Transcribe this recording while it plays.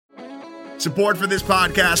Support for this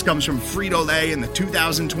podcast comes from Frito-Lay and the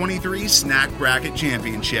 2023 Snack Bracket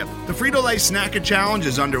Championship. The Frito-Lay Snack Challenge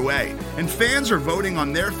is underway, and fans are voting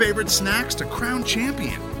on their favorite snacks to crown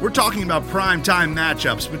champion. We're talking about prime-time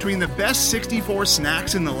matchups between the best 64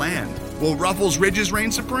 snacks in the land. Will Ruffles Ridges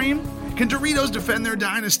reign supreme? Can Doritos defend their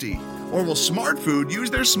dynasty? Or will Smart Food use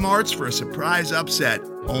their smarts for a surprise upset?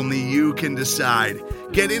 Only you can decide.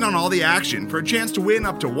 Get in on all the action for a chance to win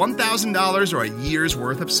up to $1,000 or a year's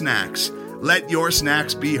worth of snacks. Let your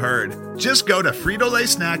snacks be heard. Just go to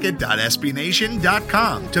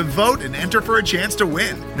fritolaysnacket.sbnation.com to vote and enter for a chance to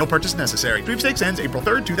win. No purchase necessary. Sweepstakes ends April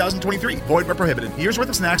 3rd, 2023. Void where prohibited. Year's worth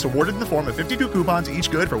of snacks awarded in the form of 52 coupons, each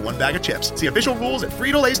good for one bag of chips. See official rules at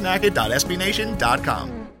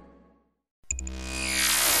fritolaysnacket.sbnation.com.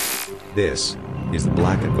 This is the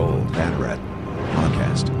Black and Gold Banneret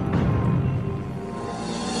podcast.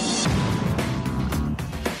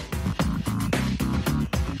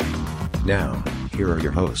 Now, here are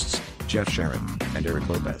your hosts, Jeff Sharon and Eric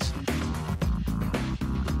Lopez.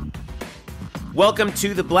 Welcome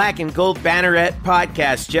to the Black and Gold Banneret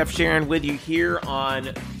podcast. Jeff Sharon with you here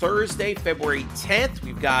on Thursday, February 10th.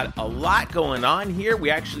 We've got a lot going on here.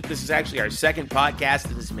 This is actually our second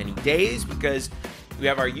podcast in as many days because we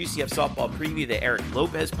have our UCF softball preview that Eric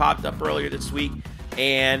Lopez popped up earlier this week.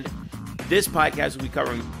 And this podcast will be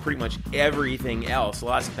covering pretty much everything else.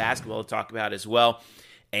 Lots of basketball to talk about as well.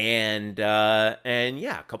 And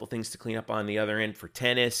yeah, a couple things to clean up on the other end for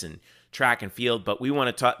tennis and track and field. But we want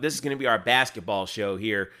to talk. This is going to be our basketball show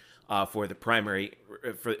here for the primary,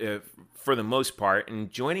 for the most part. And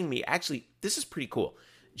joining me, actually, this is pretty cool.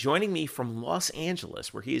 Joining me from Los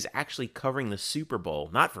Angeles, where he is actually covering the Super Bowl,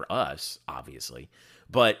 not for us, obviously,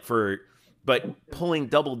 but pulling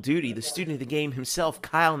double duty. The student of the game himself,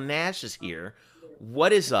 Kyle Nash, is here.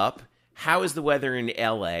 What is up? How is the weather in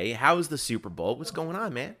LA? How is the Super Bowl? What's going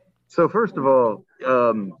on, man? So first of all,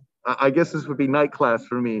 I guess this would be night class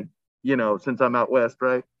for me, since I'm out west,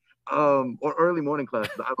 right? Or early morning class.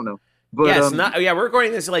 I don't know. But, yeah, it's not. Yeah, we're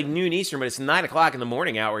recording this at like noon Eastern, but it's 9 o'clock in the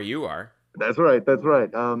morning out where you are. That's right.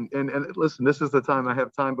 And listen, this is the time I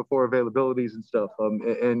have time before availabilities and stuff.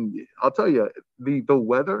 And I'll tell you, the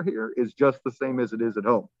weather here is just the same as it is at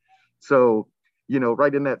home. So,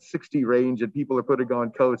 right in that 60 range, and people are putting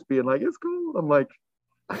on coats, being like, "It's cool." I'm like,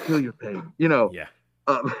 I feel your pain, Yeah.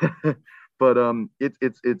 But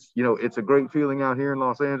it's a great feeling out here in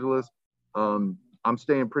Los Angeles. I'm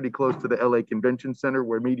staying pretty close to the LA Convention Center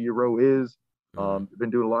where Media Row is. Been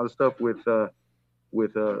doing a lot of stuff with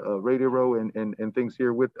Radio Row and things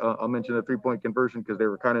here. I'll mention a 3-point conversion because they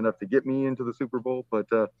were kind enough to get me into the Super Bowl, but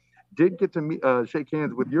did get to shake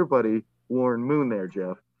hands with your buddy Warren Moon there,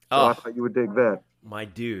 Jeff. So I thought you would dig that. My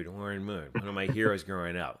dude, Warren Moon, one of my heroes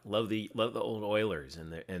growing up. Love the old Oilers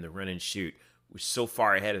and the run and shoot. We're so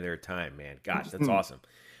far ahead of their time, man. Gosh, that's awesome.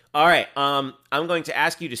 All right, I'm going to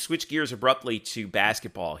ask you to switch gears abruptly to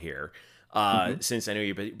basketball here, since I know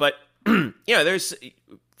you're busy. But there's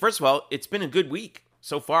first of all, it's been a good week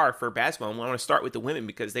so far for basketball. And I want to start with the women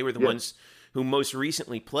because they were the ones who most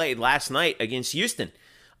recently played last night against Houston.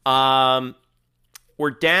 We're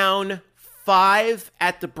down 5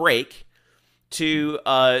 at the break to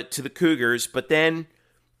the Cougars, but then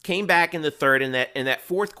came back in the third. In that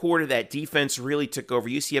fourth quarter, that defense really took over.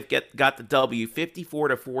 UCF got the W,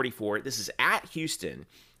 54-44. This is at Houston,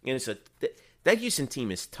 and that Houston team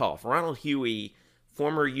is tough. Ronald Huey,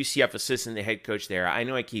 former UCF assistant, the head coach there. I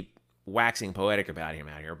know I keep waxing poetic about him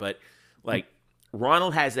out here, but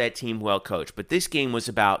Ronald has that team well coached. But this game was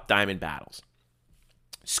about diamond battles.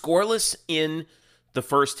 Scoreless in the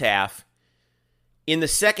first half. In the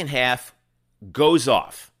second half, goes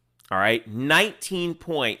off. All right, 19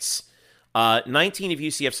 points. 19 of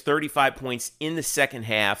UCF's 35 points in the second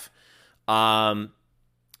half. I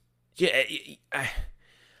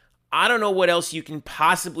don't know what else you can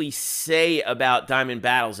possibly say about Diamond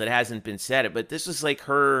Battles that hasn't been said, but this was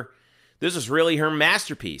really her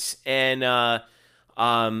masterpiece. And it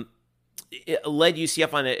led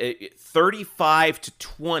UCF on a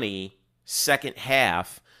 35-20 second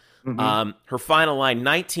half. Her final line,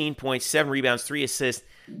 19 points, 7 rebounds, 3 assists.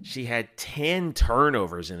 She had 10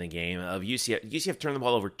 turnovers in the game of UCF. UCF turned the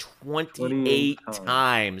ball over 28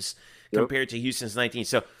 times compared to Houston's 19.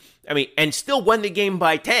 So, and still won the game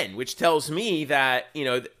by 10, which tells me that,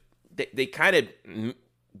 they kind of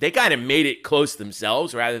made it close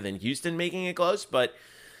themselves rather than Houston making it close. But,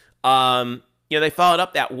 they followed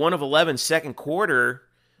up that 1 of 11 second quarter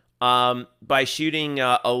by shooting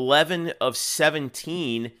 11 of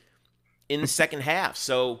 17 in the second half.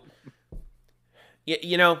 So,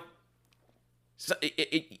 you not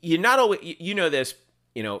always, this,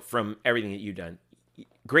 from everything that you've done.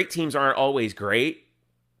 great teams aren't always great.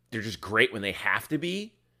 They're just great when they have to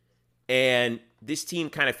be. And this team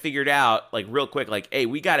kind of figured out, like, real quick, like, hey,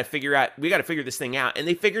 we got to figure this thing out. And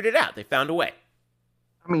they figured it out. They found a way.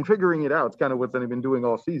 I mean, figuring it out is kind of what they've been doing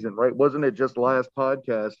all season, right? Wasn't it just last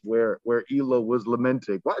podcast where Elo was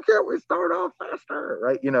lamenting, why can't we start off faster,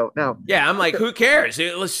 right? Now. Yeah, I'm like, who cares?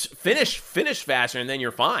 Let's finish faster, and then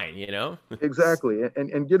you're fine, Exactly.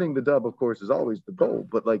 And getting the dub, of course, is always the goal.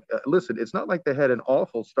 But, listen, it's not like they had an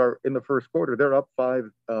awful start in the first quarter. They're up 5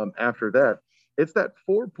 after that. It's that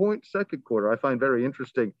 4-point second quarter I find very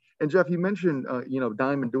interesting. And, Jeff, you mentioned,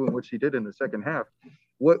 Diamond doing what she did in the second half.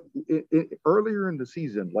 Earlier in the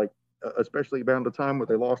season, especially around the time where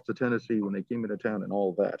they lost to Tennessee when they came into town and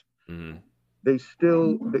all that, they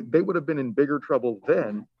would have been in bigger trouble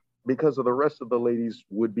then because of the rest of the ladies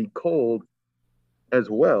would be cold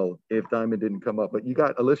as well if Diamond didn't come up. But you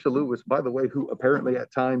got Alicia Lewis, by the way, who apparently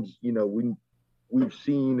at times, we've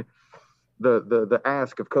seen the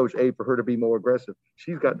ask of Coach A for her to be more aggressive.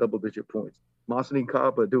 She's got double-digit points. Masani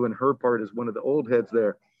Kaba doing her part as one of the old heads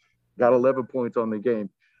there. Got 11 points on the game.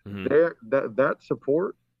 That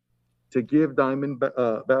support to give Diamond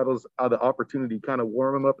Battles the opportunity to kind of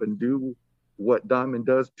warm them up and do what Diamond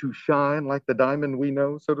does to shine like the Diamond we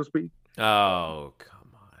know, so to speak. Oh,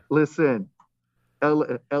 come on. Listen,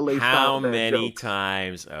 LA. How many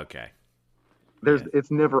times? Okay. It's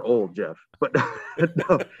never old, Jeff. But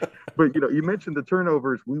no, but you mentioned the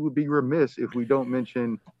turnovers. We would be remiss if we don't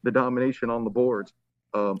mention the domination on the boards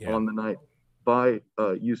on the night by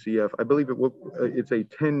UCF. I believe it's a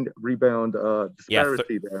 10 rebound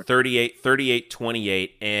disparity there.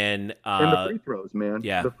 38-28. And the free throws, man.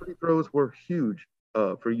 Yeah. The free throws were huge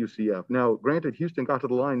for UCF. Now, granted, Houston got to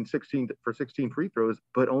the line 16 free throws,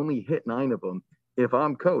 but only hit 9 of them. If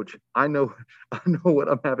I'm coach, I know what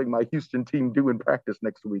I'm having my Houston team do in practice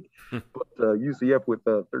next week. But UCF with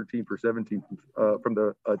 13 for 17 from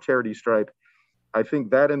the charity stripe. I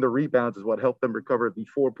think that and the rebounds is what helped them recover the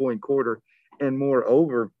 4-point quarter. And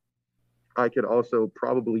moreover, I could also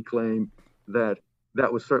probably claim that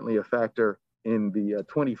was certainly a factor in the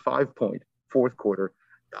 25-point fourth quarter.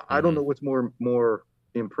 I don't know what's more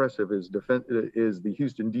impressive is the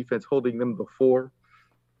Houston defense holding them to 4,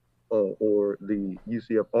 or the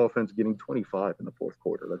UCF offense getting 25 in the fourth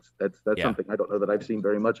quarter. That's something I don't know that I've seen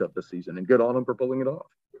very much of this season. And good on them for pulling it off.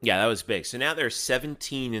 Yeah, that was big. So now they're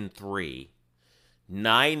 17-3,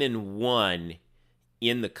 9-1.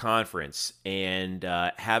 In the conference, and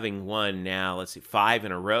having won now, 5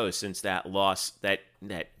 in a row since that loss, that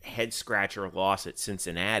head scratcher loss at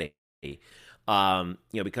Cincinnati.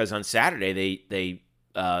 Because on Saturday they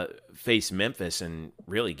faced Memphis and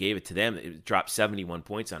really gave it to them. It dropped 71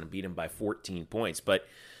 points on them, beat them by 14 points. But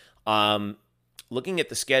looking at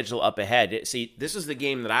the schedule up ahead, see, this is the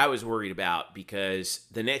game that I was worried about because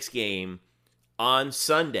the next game on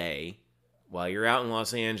Sunday, while you're out in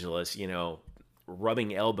Los Angeles,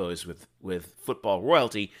 rubbing elbows with football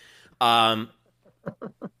royalty.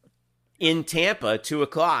 In Tampa,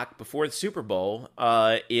 2:00 before the Super Bowl,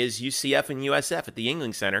 is UCF and USF at the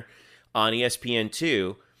Yuengling Center on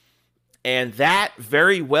ESPN2. And that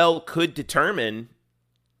very well could determine,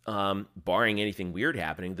 barring anything weird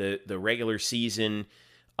happening, the regular season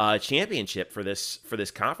championship for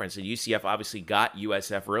this conference. And UCF obviously got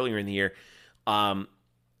USF earlier in the year.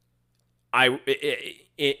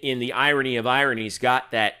 In the irony of ironies,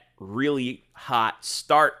 got that really hot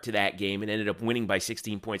start to that game and ended up winning by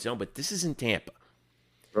 16 points home. But this is in Tampa.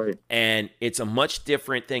 Right. And it's a much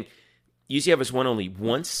different thing. UCF has won only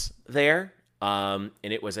once there. And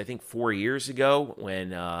it was, I think, 4 years ago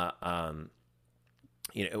when,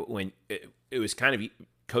 when it was kind of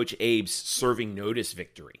Coach Abe's serving notice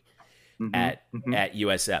victory at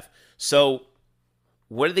USF. So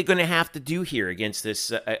what are they going to have to do here against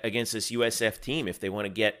this USF team if they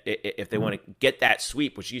want to get that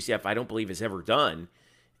sweep, which UCF I don't believe has ever done,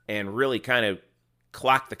 and really kind of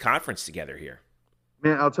clock the conference together here?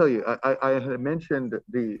 Man, I'll tell you, I had mentioned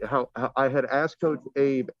how I had asked Coach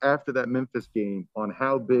Abe after that Memphis game on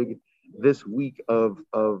how big this week of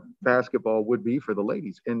basketball would be for the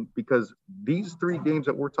ladies, and because these 3 games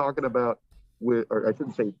that we're talking about, or I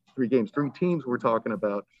shouldn't say 3 games, 3 teams we're talking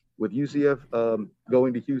about. With UCF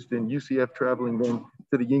going to Houston, UCF traveling then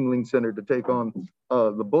to the Yuengling Center to take on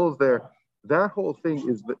the Bulls there. That whole thing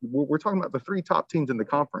is that we're talking about the 3 top teams in the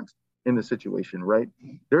conference in this situation, right?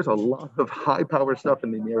 There's a lot of high-power stuff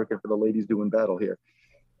in the American for the ladies doing battle here.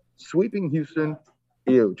 Sweeping Houston,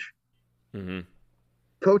 huge. Mm-hmm.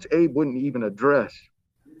 Coach Abe wouldn't even address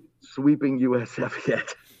sweeping USF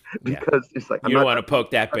yet. Because it's like, you don't want to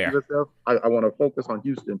poke that bear. I want to focus on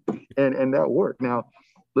Houston, and that worked. Now,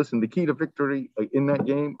 listen, the key to victory in that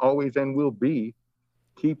game always and will be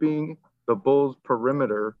keeping the Bulls'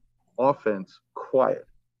 perimeter offense quiet,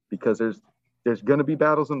 because there's going to be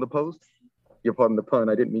battles in the post. You're pardon the pun,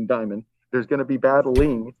 I didn't mean diamond. There's going to be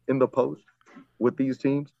battling in the post with these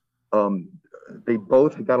teams. They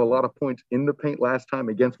both got a lot of points in the paint last time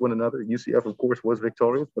against one another. UCF, of course, was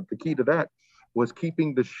victorious, but the key to that was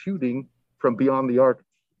keeping the shooting from beyond the arc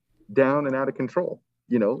down and out of control.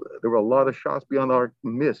 You know, there were a lot of shots beyond the arc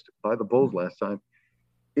missed by the Bulls last time.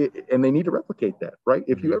 And they need to replicate that, right?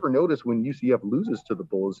 If you ever notice when UCF loses to the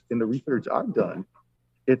Bulls in the research I've done,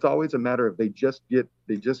 it's always a matter of they just get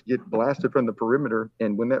blasted from the perimeter,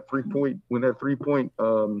 and when that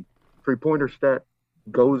three-pointer stat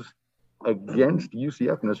goes against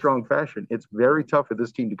UCF in a strong fashion, it's very tough for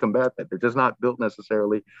this team to combat that. They're just not built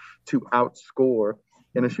necessarily to outscore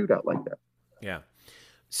in a shootout like that. Yeah.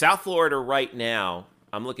 South Florida right now,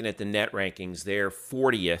 I'm looking at the net rankings. They're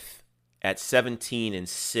 40th at 17-6.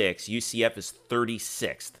 UCF is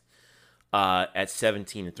 36th at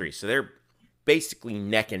 17-3. So they're basically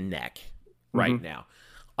neck and neck right now.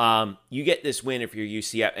 You get this win if you're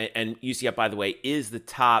UCF, and UCF, by the way, is the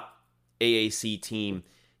top AAC team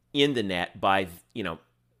in the net by,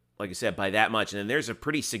 like I said, by that much. And then there's a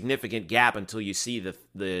pretty significant gap until you see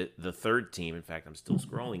the third team. In fact, I'm still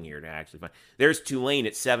scrolling here to actually find. There's Tulane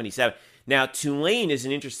at 77. Now, Tulane is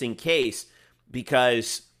an interesting case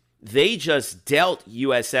because they just dealt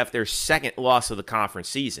USF their second loss of the conference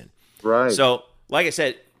season. Right. So, like I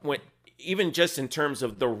said, even just in terms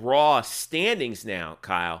of the raw standings now,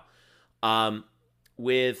 Kyle,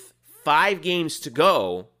 with 5 games to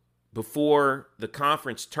go before the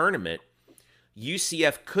conference tournament,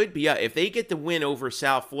 UCF could be up. If they get the win over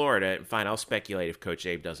South Florida, and fine, I'll speculate if Coach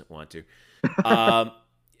Abe doesn't want to.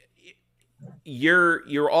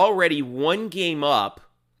 You're already 1 game up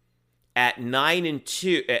at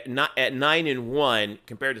 9-2 at 9-1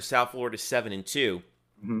 compared to South Florida 7-2.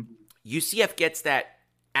 UCF gets that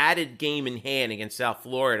added game in hand against South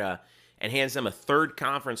Florida and hands them a third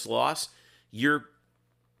conference loss. You're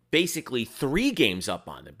basically 3 games up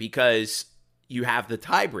on them because you have the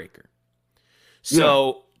tiebreaker.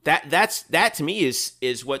 So that to me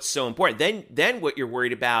is what's so important. Then what you're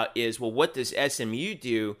worried about is, well, what does SMU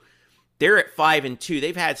do? They're at 5-2.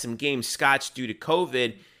 They've had some games scotched due to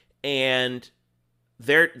COVID, and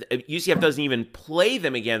UCF doesn't even play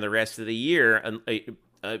them again the rest of the year.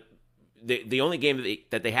 The only game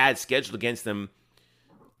that they had scheduled against them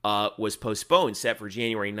was postponed, set for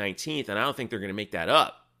January 19th, and I don't think they're going to make that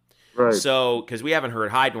up. Right. So, because we haven't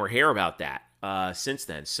heard hide nor hair about that since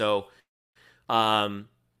then. So,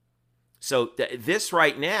 this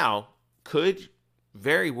right now could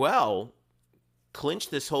very well clinch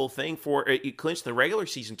this whole thing clinch the regular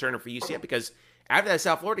season tournament for UCF, because after that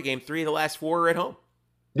South Florida game, 3 of the last 4 are at home.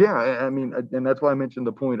 Yeah, I mean, and that's why I mentioned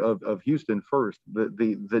the point of Houston first.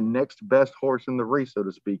 The next best horse in the race, so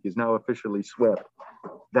to speak, is now officially swept.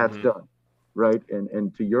 That's done, right?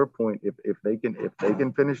 And to your point, if they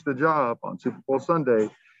can finish the job on Super Bowl Sunday,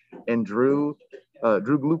 and Drew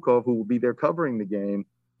Glukov, who will be there covering the game,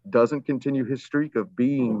 doesn't continue his streak of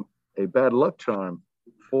being a bad luck charm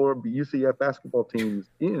for UCF basketball teams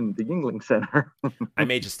in the Yuengling Center. I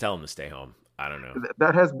may just tell him to stay home. I don't know.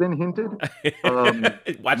 That has been hinted.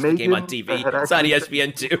 Watch the game on TV. It's on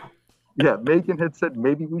ESPN too. Yeah, Megan had said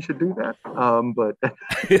maybe we should do that. But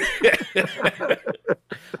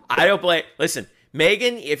I don't blame. Listen,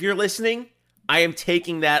 Megan, if you're listening, I am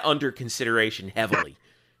taking that under consideration heavily.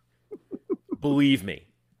 Believe me.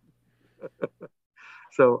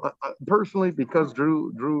 So personally, because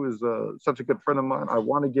Drew is such a good friend of mine, I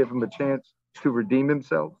want to give him a chance to redeem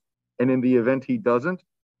himself. And in the event he doesn't,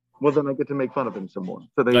 well, then I get to make fun of him some more.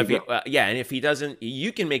 So there you go. Yeah, and if he doesn't,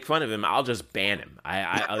 you can make fun of him. I'll just ban him.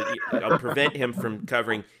 I'll prevent him from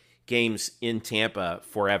covering games in Tampa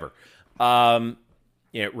forever.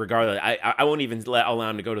 Regardless, I won't even allow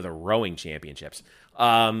him to go to the rowing championships.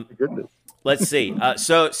 Goodness. Let's see.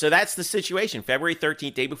 So that's the situation. February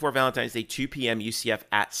 13th, day before Valentine's Day, 2 p.m., UCF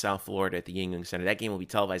at South Florida at the Yuengling Center. That game will be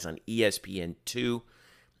televised on ESPN2.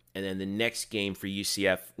 And then the next game for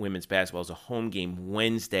UCF women's basketball is a home game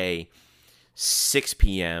Wednesday, 6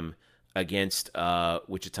 p.m. against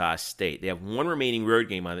Wichita State. They have 1 remaining road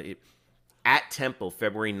game on it at Temple,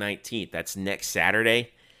 February 19th. That's next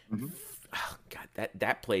Saturday. Oh, God,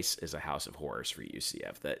 that place is a house of horrors for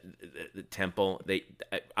UCF. The Temple,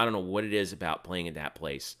 I don't know what it is about playing in that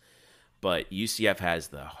place, but UCF has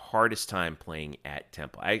the hardest time playing at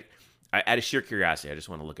Temple. I out of sheer curiosity, I just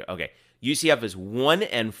want to look at. Okay, UCF is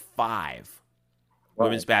 1-5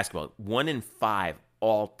 women's basketball, 1-5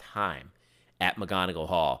 all time at McGonigal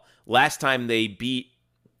Hall. Last time they beat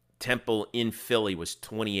Temple in Philly was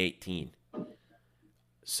 2018.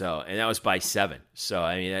 So, and that was by 7. So,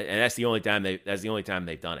 I mean, and that's the only time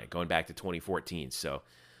they've done it, going back to 2014. So,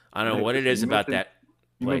 I don't know what it is about that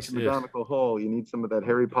place. You mentioned McGonagall Hall. You need some of that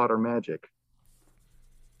Harry Potter magic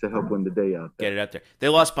to help win the day out there. Get it up there. They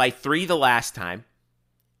lost by 3 the last time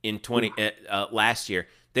in last year.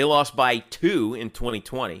 They lost by 2 in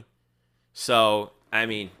 2020. So, I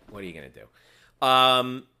mean, what are you going to do?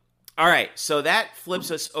 All right, so that flips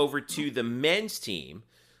us over to the men's team,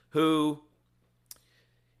 who,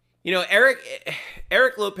 you know,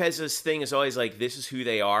 Eric Lopez's thing is always like, this is who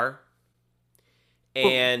they are.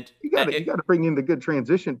 And well, you got to bring in the good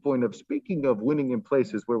transition point of, speaking of winning in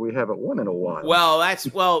places where we haven't won in a while.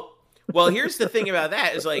 Well, here's the thing about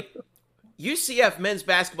that is, like, UCF men's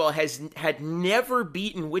basketball had never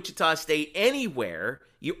beaten Wichita State anywhere.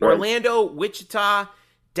 Right. Orlando, Wichita,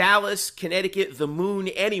 Dallas, Connecticut, the Moon,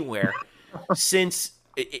 anywhere since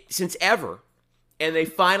ever. And they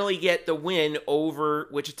finally get the win over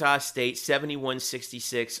Wichita State,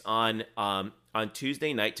 71-66 on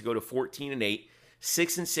Tuesday night to go to 14-8,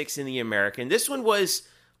 6-6 in the American. This one was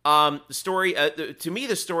the story. To me,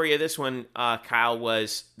 the story of this one, Kyle,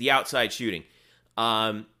 was the outside shooting.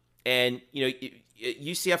 And you know,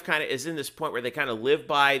 UCF kind of is in this point where they kind of live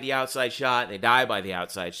by the outside shot and they die by the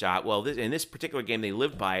outside shot. Well, in this particular game, they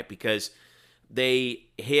lived by it because they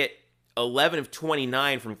hit 11 of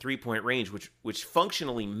 29 from three-point range, which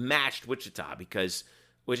functionally matched Wichita, because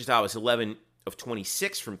Wichita was 11 of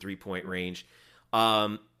 26 from three-point range.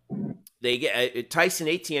 They get Tyson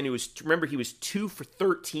Etienne, who was 2 for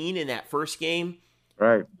 13 in that first game,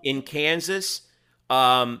 right, in Kansas.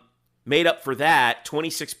 Made up for that,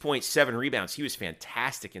 26.7 rebounds. He was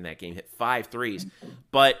fantastic in that game, hit 5 threes.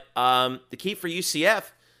 But the key for UCF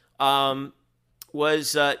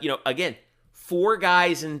was, again, 4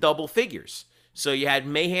 guys in double figures. So you had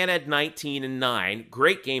Mahan at 19 and 9.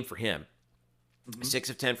 Great game for him. 6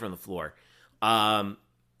 of 10 from the floor. Darren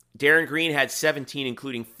Green had 17,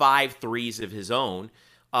 including 5 threes of his own.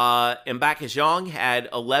 Mbaka Jong had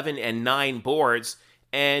 11 and 9 boards.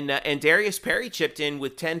 And Darius Perry chipped in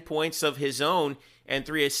with 10 points of his own and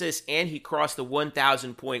 3 assists, and he crossed the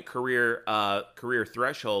 1,000-point career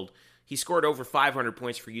threshold. He scored over 500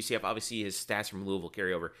 points for UCF. Obviously, his stats from Louisville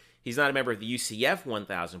carry over. He's not a member of the UCF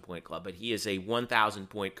 1,000-point club, but he is a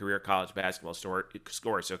 1,000-point career college basketball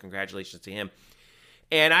scorer, so congratulations to him.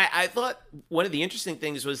 And I thought one of the interesting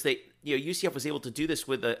things was that, you know, UCF was able to do this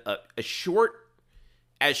with as short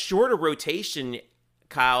a rotation,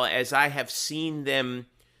 Kyle, as I have seen them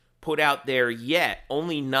put out there yet.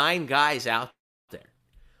 Only 9 guys out there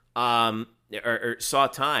or saw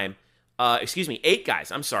time. 8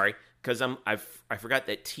 guys. I'm sorry, because I forgot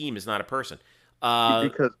that team is not a person.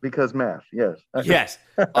 Because math, yes. Yes.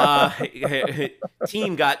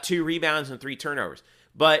 Team got 2 rebounds and 3 turnovers.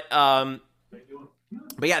 But yeah,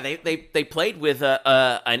 they played with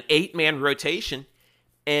an 8-man rotation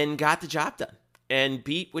and got the job done and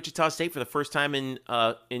beat Wichita State for the first time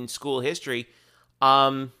in school history.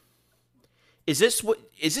 Is this what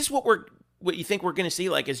you think we're going to see?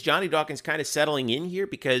 Like, is Johnny Dawkins kind of settling in here?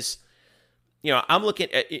 Because, you know, I'm looking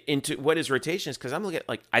into what his rotation is, because I'm looking at,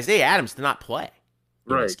 like, Isaiah Adams did not play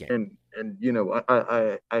in this game. And you know,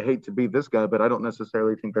 I hate to be this guy, but I don't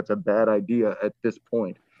necessarily think that's a bad idea at this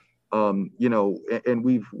point. You know, and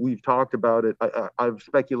we've talked about it. I've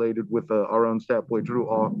speculated with our own stat boy Drew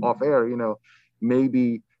off air. You know,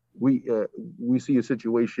 maybe we see a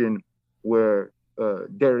situation where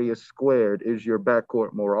Darius Squared is your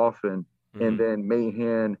backcourt more often, and then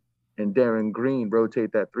Mahan and Darren Green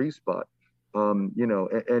rotate that 3 spot. You know,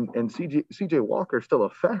 and CJ Walker still a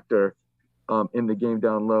factor in the game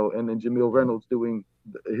down low, and then Jamil Reynolds doing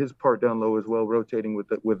his part down low as well, rotating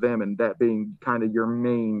with them, and that being kind of your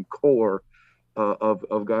main core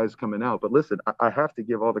of guys coming out. But listen, I have to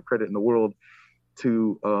give all the credit in the world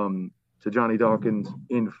to Johnny Dawkins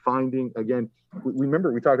in finding, again,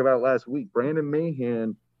 remember we talked about it last week, Brandon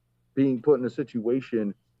Mahan being put in a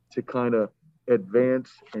situation to kind of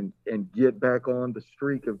advance and get back on the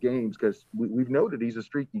streak of games, because we've noted he's a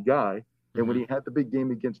streaky guy. And when he had the big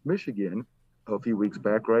game against Michigan a few weeks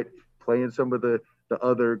back, right, playing some of the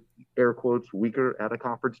other, air quotes, weaker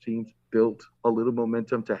out-of-conference teams, built a little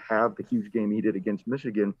momentum to have the huge game he did against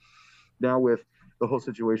Michigan. Now with the whole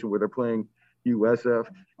situation where they're playing USF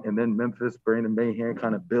and then Memphis, Brandon Mahan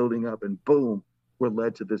kind of building up, and boom, we're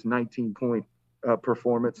led to this 19-point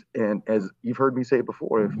performance. And as you've heard me say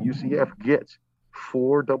before, if UCF gets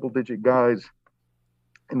 4 double-digit guys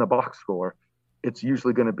in the box score, it's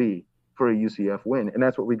usually going to be for a UCF win. And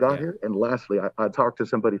that's what we got here. And lastly, I talked to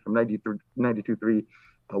somebody from 92.3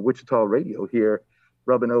 Wichita radio here,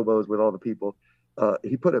 rubbing elbows with all the people.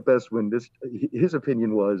 He put it best when his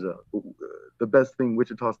opinion was the best thing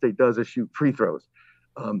Wichita State does is shoot free throws.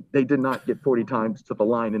 They did not get 40 times to the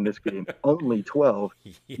line in this game, only 12.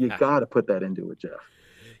 Yeah. You got to put that into it, Jeff.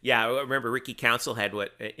 Yeah, I remember Ricky Council had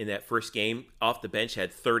in that first game off the bench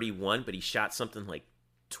had 31, but he shot something like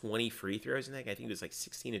 20 free throws in that. I think it was like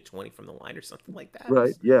 16 to 20 from the line or something like that.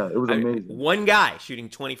 Right. Yeah, it was amazing. One guy shooting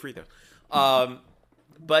 20 free throws.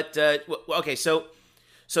 Okay, so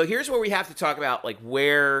here's where we have to talk about like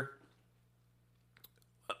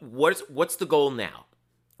what's the goal now,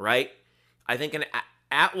 right? I think an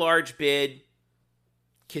at-large bid,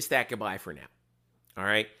 kiss that goodbye for now. All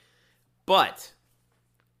right, but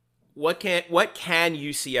what can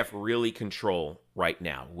UCF really control right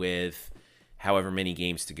now with however many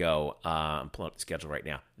games to go? I'm pulling up the schedule right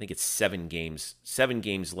now. I think it's 7 games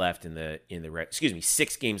left in the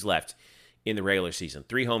 6 games left in the regular season.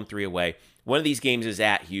 3 home, 3 away. One of these games is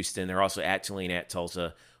at Houston. They're also at Tulane, at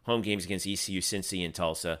Tulsa. Home games against ECU, Cincy, and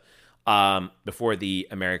Tulsa before the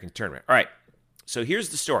American tournament. All right, so here's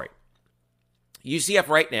the story. UCF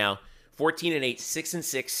right now, 14-8,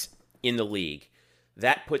 6-6 in the league.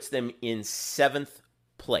 That puts them in 7th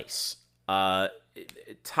place.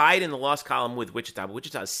 Tied in the loss column with Wichita.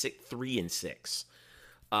 Wichita is 3-6.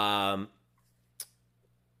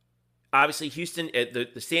 Obviously, Houston. The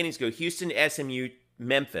standings go: Houston, SMU,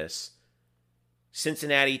 Memphis,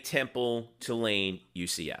 Cincinnati, Temple, Tulane,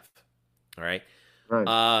 UCF. All right.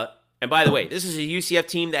 Right. And by the way, this is a UCF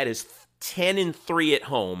team that is 10-3 at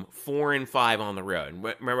home, 4-5 on the road. And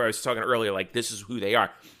remember, I was talking earlier, like this is who they are.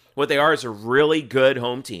 What they are is a really good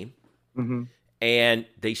home team, and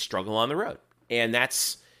they struggle on the road. And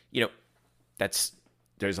that's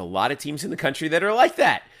there's a lot of teams in the country that are like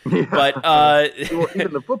that. Yeah. But well,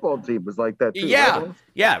 even the football team was like that too. Yeah, right?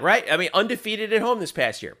 Yeah, right. I mean, undefeated at home this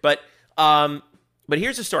past year. But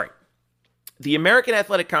here's the story: the American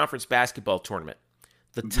Athletic Conference basketball tournament,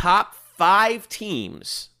 the top 5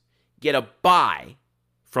 teams get a bye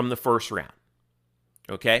from the first round.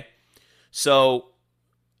 Okay, so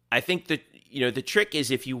I think that the trick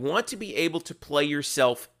is if you want to be able to play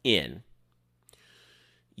yourself in,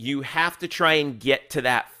 you have to try and get to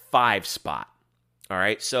that 5 spot. All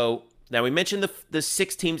right. So now we mentioned the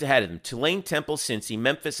 6 teams ahead of them: Tulane, Temple, Cincy,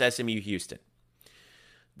 Memphis, SMU, Houston.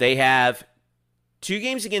 They have 2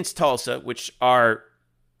 games against Tulsa, which are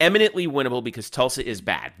eminently winnable because Tulsa is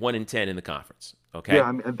bad, 1-10 in the conference. Okay. Yeah,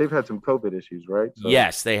 I mean, they've had some COVID issues, right? So.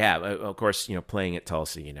 Yes, they have. Of course, playing at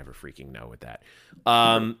Tulsa, you never freaking know with that.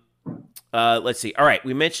 Let's see. All right,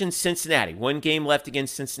 we mentioned Cincinnati. 1 game left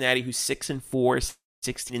against Cincinnati, who's 6-4,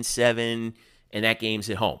 16-7, and that game's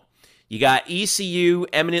at home. You got ECU,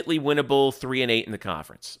 eminently winnable, 3-8 in the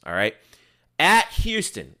conference. All right. At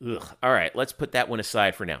Houston. Ugh. All right, let's put that one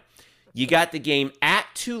aside for now. You got the game at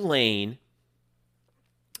Tulane.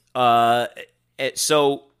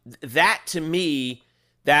 So that, to me,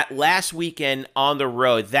 that last weekend on the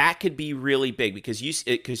road, that could be really big because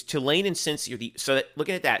Tulane and Cincy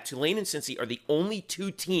looking at that, Tulane and Cincy are the only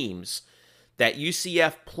 2 teams that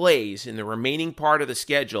UCF plays in the remaining part of the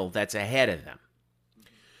schedule that's ahead of them.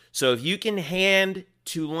 So if you can hand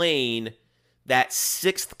Tulane that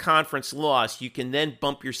 6th conference loss, you can then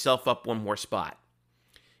bump yourself up 1 more spot.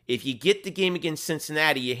 If you get the game against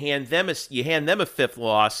Cincinnati, you hand them a 5th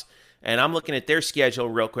loss, and I'm looking at their schedule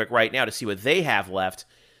real quick right now to see what they have left.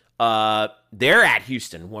 They're at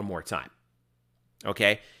Houston 1 more time,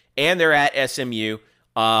 okay, and they're at SMU.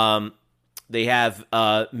 They have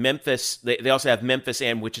Memphis. They also have Memphis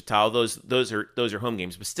and Wichita. Those are home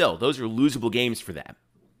games, but still, those are losable games for them.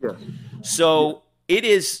 Yes. So it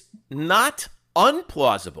is not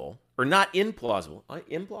unplausible or not implausible.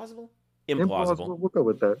 Implausible. We'll go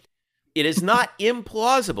with that. It is not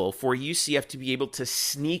implausible for UCF to be able to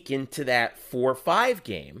sneak into that 4-5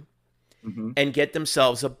 game and get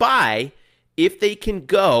themselves a bye if they can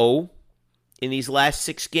go in these last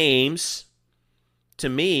 6 games. To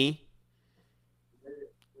me,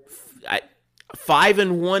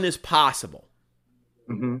 5-1 is possible.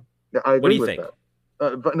 Yeah, I agree. What do you with think? That.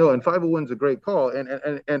 But no, and 5-1 is a great call.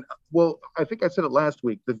 And well, I think I said it last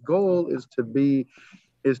week. The goal is to be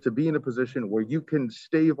in a position where you can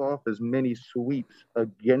stave off as many sweeps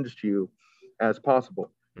against you as possible.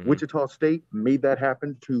 Wichita State made that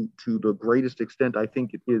happen to the greatest extent. I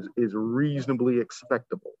think it is reasonably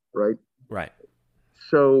expectable, right? Right.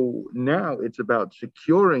 So now it's about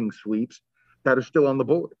securing sweeps that are still on the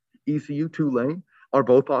board. ECU, Tulane are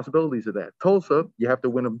both possibilities of that. Tulsa, you have to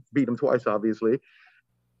win them, beat them twice, obviously.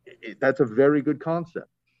 That's a very good concept.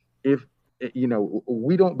 If,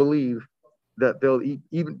 we don't believe that they'll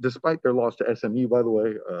even despite their loss to SMU, by the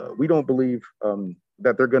way, we don't believe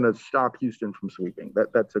that they're going to stop Houston from sweeping.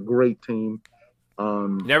 That's a great team.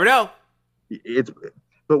 Never know.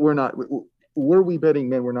 But we're not. Were we betting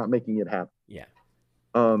men? We're not making it happen. Yeah.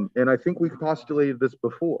 And I think we've postulated this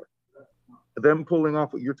before. Them pulling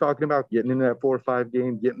off what you're talking about, getting in that 4-5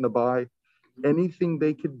 game, getting the bye, anything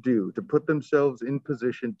they could do to put themselves in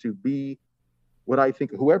position to be what I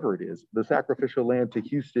think, whoever it is, the sacrificial lamb to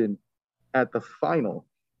Houston at the final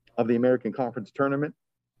of the American Conference tournament,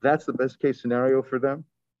 that's the best case scenario for them.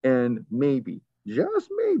 And maybe, just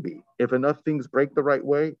maybe, if enough things break the right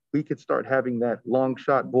way, we could start having that long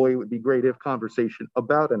shot, boy, it would be great if conversation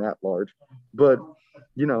about an at-large. But,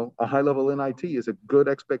 you know, a high-level NIT is a good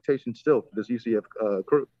expectation still for this UCF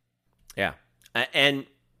crew. Yeah. And,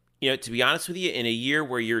 you know, to be honest with you, in a year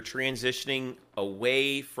where you're transitioning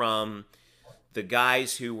away from the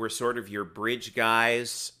guys who were sort of your bridge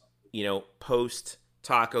guys, you know, post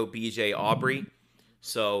Taco, BJ, Aubrey.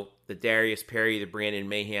 So the Darius Perry, the Brandon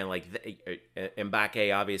Mahan, like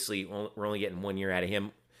Mbake, obviously, we're only getting 1 year out of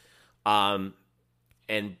him.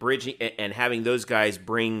 And bridging and having those guys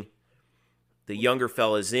bring the younger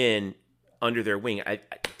fellas in under their wing.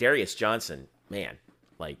 Darius Johnson, man,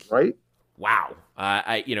 like, right? Wow.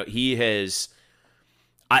 He has.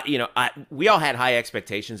 We all had high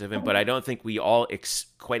expectations of him, but I don't think we all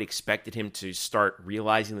quite expected him to start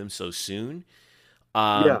realizing them so soon.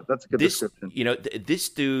 That's a good description. You know, this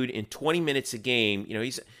dude in 20 minutes a game, you know,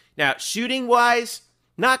 he's now shooting wise,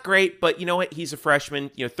 not great, but you know what? He's a freshman,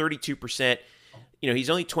 you know, 32%. You know, he's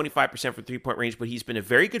only 25% from 3-point range, but he's been a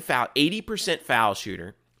very good 80% foul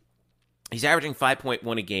shooter. He's averaging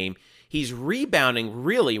 5.1 a game. He's rebounding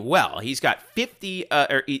really well. He's got 58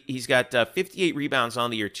 rebounds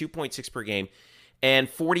on the year, 2.6 per game, and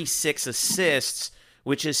 46 assists,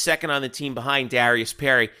 which is second on the team behind Darius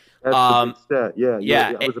Perry. That's a big stat.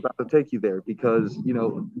 Yeah. I was about to take you there because, you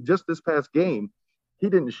know, just this past game, he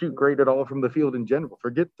didn't shoot great at all from the field in general.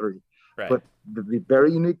 Forget three. Right. But the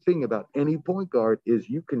very unique thing about any point guard is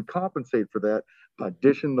you can compensate for that by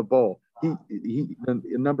dishing the ball. The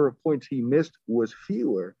number of points he missed was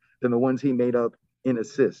fewer than the ones he made up in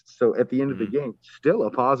assists. So at the end of the game, still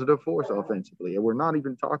a positive force offensively. And we're not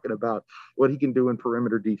even talking about what he can do in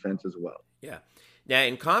perimeter defense as well. Yeah. Now,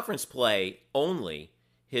 in conference play only,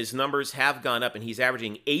 his numbers have gone up, and he's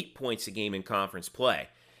averaging 8 points a game in conference play.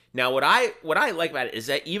 Now, what I like about it is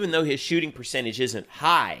that even though his shooting percentage isn't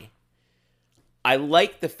high, I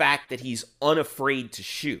like the fact that he's unafraid to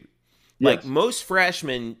shoot. Yes. Like most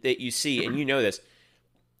freshmen that you see, and you know this,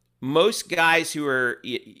 most guys who are,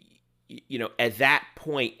 you know, at that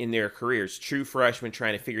point in their careers, true freshmen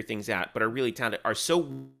trying to figure things out, but are really talented, are so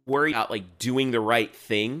worried about like doing the right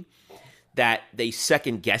thing that they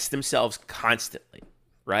second guess themselves constantly,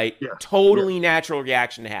 right? Yeah. Totally natural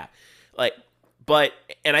reaction to have.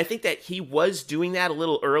 And I think that he was doing that a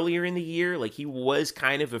little earlier in the year. Like he was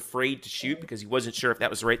kind of afraid to shoot because he wasn't sure if that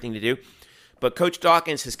was the right thing to do. But Coach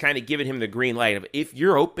Dawkins has kind of given him the green light of if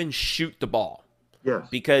you're open, shoot the ball.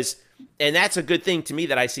 Yes. And that's a good thing to me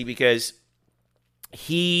that I see because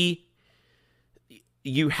you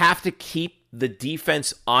have to keep the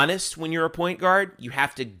defense honest when you're a point guard. You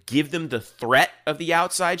have to give them the threat of the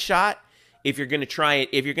outside shot if you're going to try it,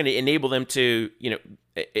 if you're going to enable them to, you know,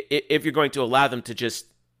 if you're going to allow them to just,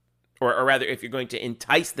 or rather, if you're going to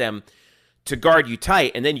entice them to guard you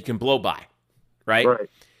tight, and then you can blow by, right? Right.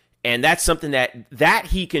 And that's something that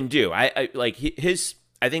he can do. I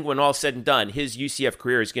think when all's said and done, his UCF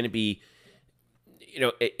career is going to be, you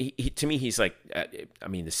know, to me, he's like, I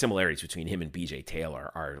mean, the similarities between him and BJ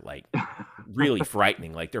Taylor are like really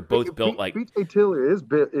frightening. Like they're both built like BJ Taylor is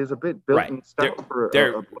a bit built right. and stout for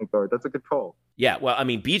a point guard. That's a good call. Yeah, well, I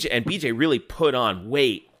mean, BJ really put on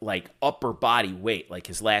weight, like upper body weight, like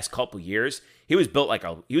his last couple years. He was built like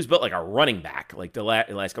a running back, like the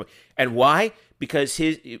last couple. And why? Because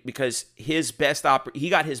he got his best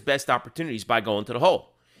opportunities by going to the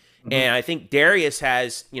hole. Mm-hmm. And I think Darius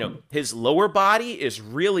has, you know, his lower body is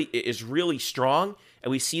really strong, and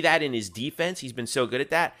we see that in his defense. He's been so good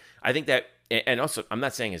at that. I think that, and also, I'm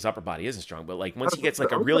not saying his upper body isn't strong, but like once he gets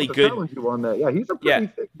like a really good, you on that. Yeah, he's a pretty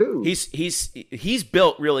thick dude. He's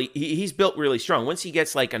built really strong. Once he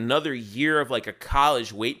gets like another year of like a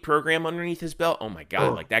college weight program underneath his belt, oh my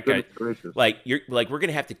god, like that guy, like we're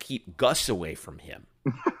gonna have to keep Gus away from him.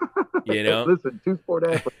 You know, listen, 2-sport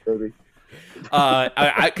athlete, baby.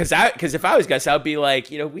 Because if I was Gus, I'd be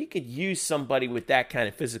like, you know, we could use somebody with that kind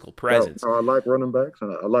of physical presence. I like running backs,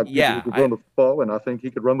 and I like people who can run the football, and I think he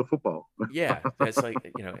could run the football. Yeah, that's like,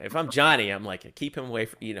 you know, if I'm Johnny, I'm like, keep him away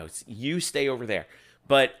from, you know, you stay over there.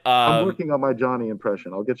 But I'm working on my Johnny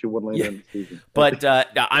impression. I'll get you one later in the season. But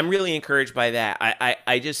I'm really encouraged by that.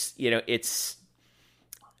 I just, you know, it's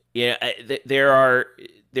Yeah, there are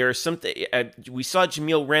some. We saw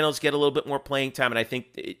Jameel Reynolds get a little bit more playing time, and I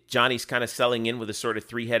think Johnny's kind of selling in with a sort of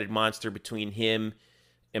three-headed monster between him,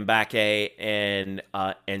 Mbake, and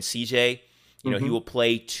CJ. You know, he will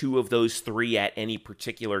play two of those three at any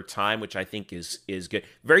particular time, which I think is good.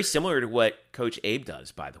 Very similar to what Coach Abe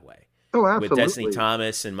does, by the way. Oh, With absolutely. Destiny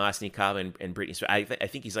Thomas and Masni Kaba and Brittany. So I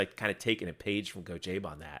think he's like kind of taking a page from Coach Abe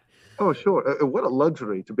on that. Oh, sure. What a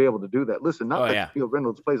luxury to be able to do that. Listen, not that Jameel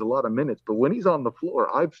Reynolds plays a lot of minutes, but when he's on the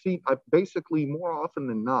floor, I've basically more often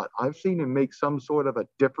than not, I've seen him make some sort of a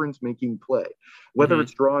difference-making play, whether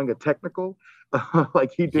it's drawing a technical,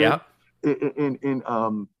 like he did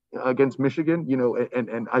in against Michigan, you know,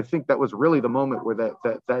 and I think that was really the moment where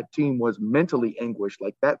that team was mentally anguished.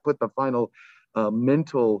 Like that put the final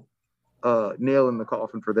mental nail in the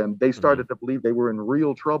coffin for them. They started to believe they were in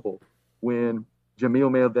real trouble when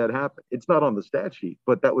Jameel made that happen. It's not on the stat sheet,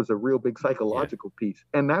 but that was a real big psychological piece.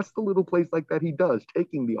 And that's the little plays like that he does,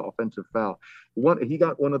 taking the offensive foul. He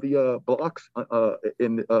got one of the blocks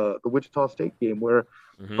in the Wichita State game where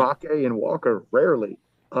Mbake and Walker rarely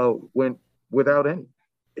went without any.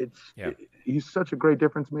 He's such a great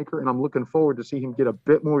difference maker, and I'm looking forward to see him get a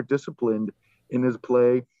bit more disciplined in his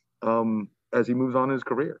play as he moves on in his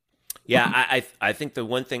career. Yeah, I think the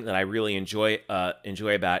one thing that I really enjoy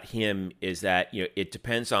about him is that, you know, it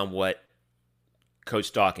depends on what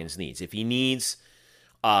Coach Dawkins needs. If he needs,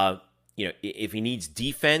 if he needs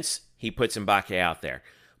defense, he puts Mbake out there.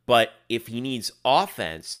 But if he needs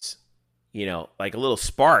offense, you know, like a little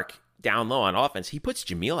spark down low on offense, he puts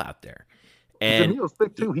Jameel out there. And Jameel's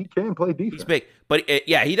big too. He can play defense. He's big, but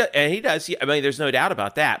he does, and he does. I mean, there's no doubt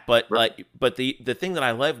about that. But but the thing that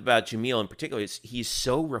I love about Jameel in particular is he's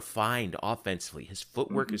so refined offensively. His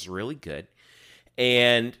footwork is really good.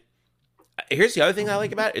 And here's the other thing I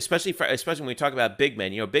like about it, especially when we talk about big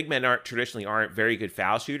men. You know, big men traditionally aren't very good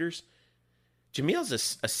foul shooters. Jameel's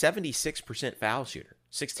a 76% foul shooter,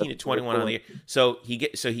 16 to 21 on the year. So he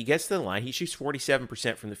gets to the line. He shoots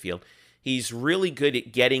 47% from the field. He's really good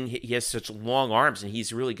at he has such long arms, and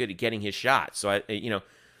he's really good at getting his shots. So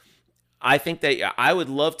I think that I would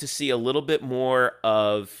love to see a little bit more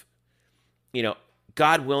of, you know,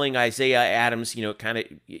 God willing, Isaiah Adams, kind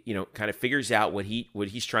of figures out what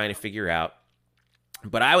he's trying to figure out.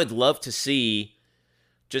 But I would love to see,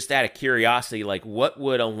 just out of curiosity, like what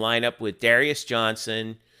would a lineup with Darius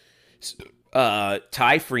Johnson,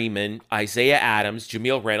 Ty Freeman, Isaiah Adams,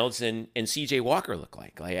 Jameel Reynolds, and CJ Walker look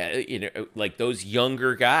like? Like those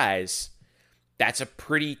younger guys. That's a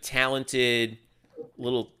pretty talented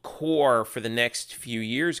little core for the next few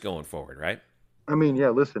years going forward, right? I mean, yeah,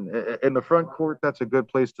 listen, in the front court, that's a good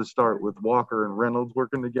place to start with Walker and Reynolds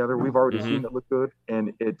working together. We've already seen it look good,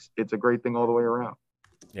 and it's a great thing all the way around.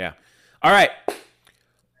 Yeah. All right.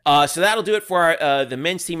 So that'll do it for the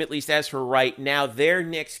men's team, at least as for right now. Their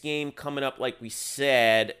next game coming up, like we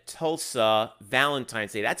said, Tulsa,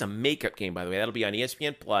 Valentine's Day. That's a makeup game, by the way. That'll be on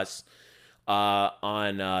ESPN Plus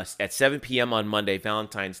at 7 p.m. on Monday,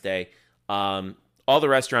 Valentine's Day. All the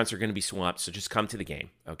restaurants are going to be swamped, so just come to the game,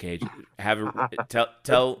 okay?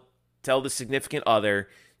 Tell the significant other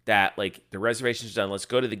that, like, the reservation's done. Let's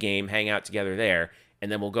go to the game, hang out together there,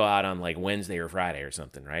 and then we'll go out on, like, Wednesday or Friday or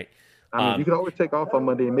something, right? I mean, you can always take off on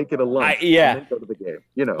Monday and make it a lunch. And then go to the game.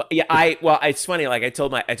 You know. It's funny. Like I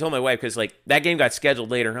told my wife, because like that game got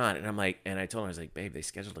scheduled later on, and I told her, I was like, babe, they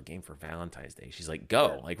scheduled a game for Valentine's Day. She's like,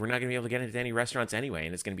 go. Like we're not gonna be able to get into any restaurants anyway,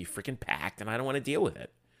 and it's gonna be freaking packed, and I don't want to deal with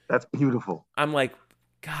it. That's beautiful. I'm like,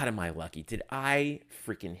 God, am I lucky? Did I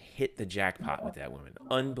freaking hit the jackpot with that woman?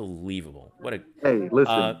 Unbelievable. Hey,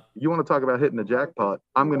 listen. You want to talk about hitting the jackpot?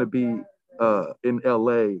 I'm gonna be in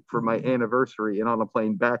LA for my anniversary and on a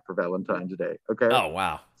plane back for Valentine's Day. Okay. Oh,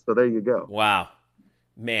 wow. So there you go. Wow,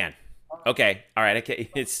 man. Okay. All right. Okay.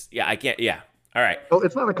 I can't. Yeah. All right. Oh,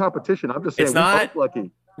 it's not a competition. I'm just saying it's not, we're both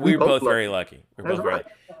lucky. We're both very lucky. We're both very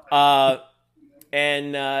lucky.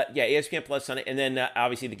 ESPN Plus Sunday. And then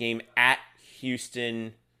obviously the game at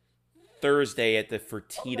Houston Thursday at the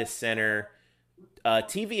Fertitta Center.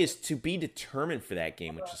 TV is to be determined for that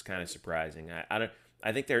game, which is kind of surprising. I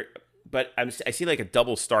think they're, but I see like a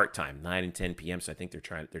double start time, 9 and 10 p.m. So I think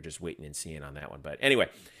they're just waiting and seeing on that one. But anyway,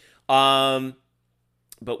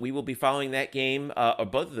 but we will be following that game or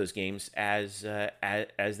both of those games as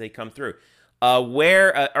they come through. All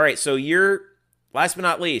right. So you're last but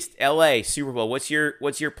not least, LA Super Bowl. What's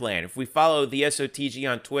your plan? If we follow the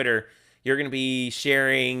SOTG on Twitter, you're going to be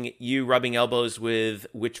sharing you rubbing elbows with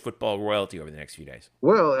which football royalty over the next few days?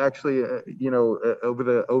 Well, actually, over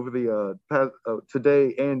the past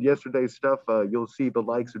today and yesterday's stuff, you'll see the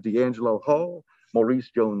likes of D'Angelo Hall,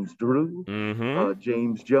 Maurice Jones-Drew,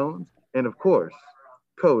 James Jones, and of course,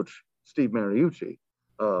 coach Steve Mariucci.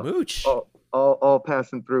 Mooch. All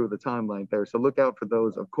passing through the timeline there. So look out for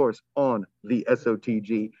those, of course, on the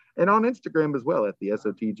SOTG and on Instagram as well at the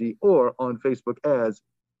SOTG, or on Facebook as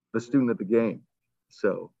the Student of the Game.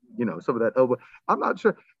 So, some of that elbow. I'm not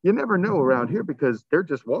sure. You never know around here because they're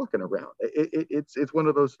just walking around. It's one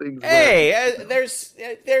of those things. Hey, there's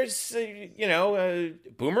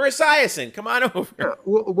Boomer Esiason. Come on over. Yeah,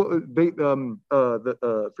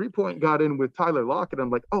 the 3-point got in with Tyler Lockett. I'm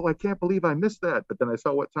like, oh, I can't believe I missed that. But then I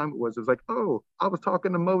saw what time it was. It was like, oh, I was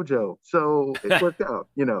talking to Mojo, so it worked out.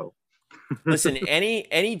 Listen,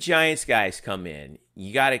 any Giants guys come in,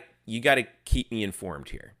 you gotta keep me informed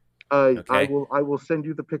here. Okay? I will send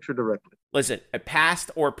you the picture directly. Listen, a past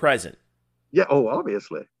or present. Yeah. Oh,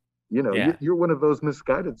 obviously. You're one of those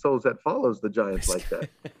misguided souls that follows the Giants like that.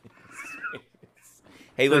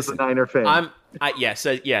 Hey, listen, a Niner fan. Yes,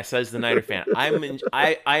 as the Niner fan,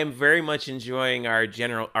 I am very much enjoying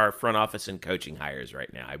our front office and coaching hires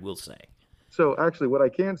right now. I will say. So actually, what I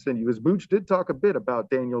can send you is Booch did talk a bit about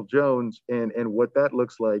Daniel Jones and what that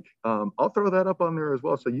looks like. I'll throw that up on there as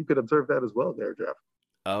well, so you could observe that as well, there, Jeff.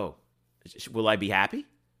 Oh, will I be happy?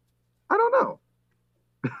 I don't know.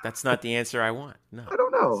 That's not the answer I want. No, I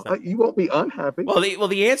don't know. You won't be unhappy. Well,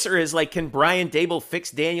 the answer is like, can Brian Dable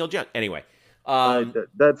fix Daniel Jones? Anyway,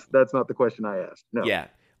 that's not the question I asked. No. Yeah,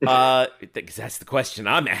 that's the question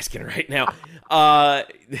I'm asking right now. All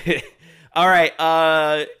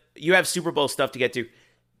right. You have Super Bowl stuff to get to.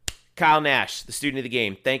 Kyle Nash, the student of the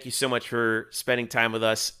game. Thank you so much for spending time with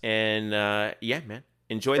us. And yeah, man,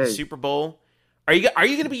 enjoy the Super Bowl. Are you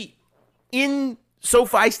going to be in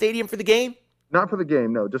SoFi Stadium for the game? Not for the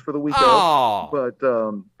game, no, just for the weekend. Oh. But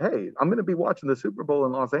hey, I'm going to be watching the Super Bowl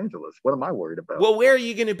in Los Angeles. What am I worried about? Well, where are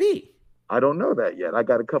you going to be? I don't know that yet. I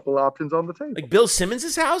got a couple options on the table. Like Bill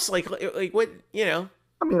Simmons' house? Like what?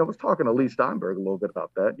 I mean, I was talking to Lee Steinberg a little bit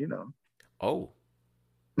about that. Oh.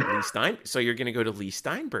 Lee Stein. So you're going to go to Lee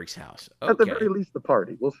Steinberg's house? Okay. At the very least, the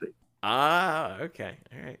party. We'll see. Okay.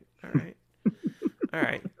 All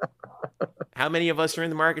right. How many of us are in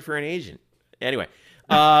the market for an agent? Anyway,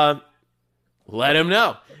 let him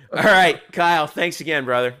know. All right, Kyle. Thanks again,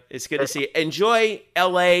 brother. It's good to see you. Enjoy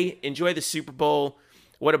LA. Enjoy the Super Bowl.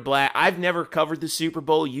 What a blast! I've never covered the Super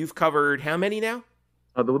Bowl. You've covered how many now?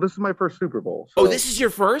 Well, this is my first Super Bowl. So. Oh, this is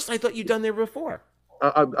your first? I thought you'd done there before.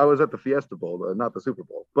 I was at the Fiesta Bowl, not the Super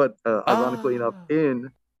Bowl, but ironically enough,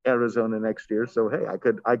 in Arizona next year. So hey,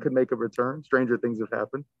 I could make a return. Stranger things have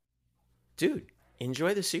happened. Dude,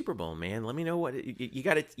 enjoy the Super Bowl, man. Let me know what you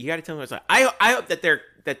got to tell me what's like. I hope that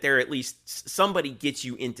they're at least somebody gets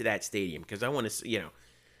you into that stadium, because I want to see,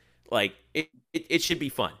 like it should be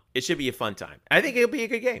fun. It should be a fun time. I think it'll be a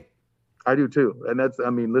good game. I do too,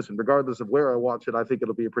 and listen, regardless of where I watch it, I think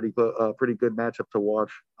it'll be a pretty good matchup to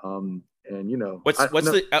watch. And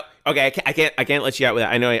okay? I can't let you out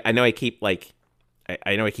without. I know I keep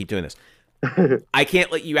doing this. I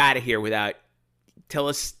can't let you out of here without tell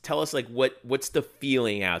us like what's the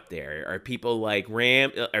feeling out there? Are people like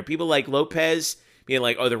Are people like Lopez being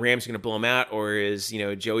like, oh, the Rams are going to blow them out, or is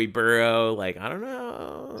Joey Burrow like, I don't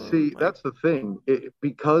know? See, that's the thing.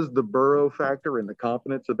 Because the Burrow factor and the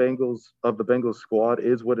confidence of the Bengals squad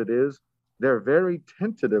is what it is. They're very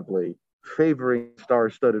tentatively favoring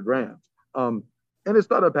star-studded Rams. And it's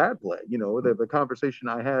not a bad play. The conversation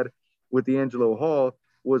I had with D'Angelo Hall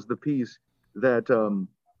was the piece that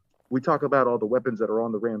we talk about all the weapons that are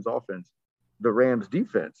on the Rams offense. The Rams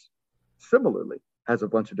defense similarly has a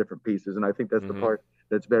bunch of different pieces. And I think that's the part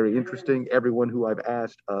that's very interesting. Everyone who I've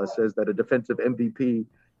asked says that a defensive MVP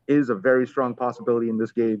is a very strong possibility in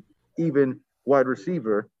this game. Even wide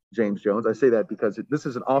receiver James Jones. I say that because this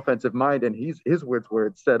is an offensive mind, and his words were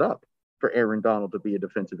it's set up for Aaron Donald to be a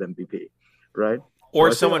defensive MVP, right?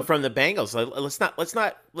 Or someone from the Bengals. Let's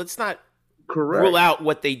not correct. Rule out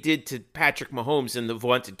what they did to Patrick Mahomes and the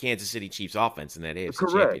vaunted Kansas City Chiefs offense in that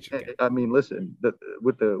AFC Championship game. I mean, listen,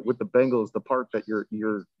 with the Bengals, the part that you're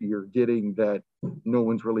getting that no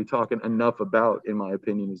one's really talking enough about, in my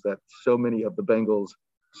opinion, is that so many of the Bengals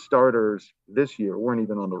starters this year weren't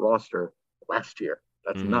even on the roster last year.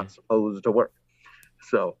 That's not supposed to work.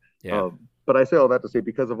 So, yeah. But I say all that to say,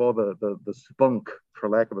 because of all the spunk, for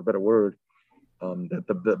lack of a better word, that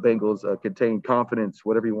the Bengals contain, confidence,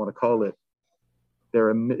 whatever you want to call it,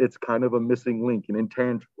 it's kind of a missing link, an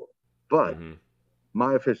intangible. But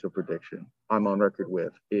my official prediction, I'm on record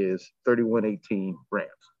with, is 31-18 Rams.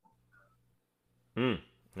 All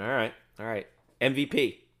right.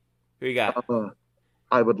 MVP, who you got?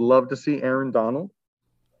 I would love to see Aaron Donald,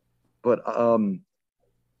 but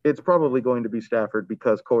it's probably going to be Stafford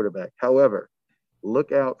because quarterback. However,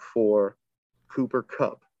 look out for Cooper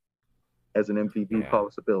Kupp as an MVP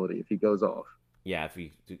possibility if he goes off. Yeah,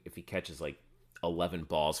 if he catches like 11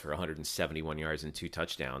 balls for 171 yards and 2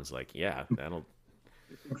 touchdowns, like that'll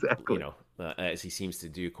exactly. As he seems to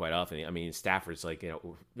do quite often. I mean, Stafford's like,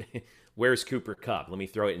 where's Cooper Kupp? Let me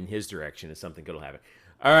throw it in his direction, and something good will happen.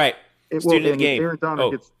 All right, student of the game.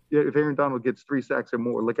 If Aaron Donald gets 3 sacks or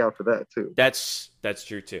more, look out for that too. That's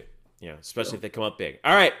true too. Yeah, especially if they come up big.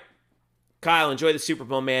 All right, Kyle, enjoy the Super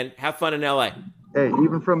Bowl, man. Have fun in LA. Hey,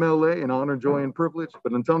 even from LA, an honor, joy, and privilege.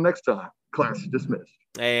 But until next time, class dismissed.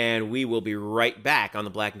 And we will be right back on the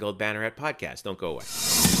Black and Gold Banneret podcast. Don't go away.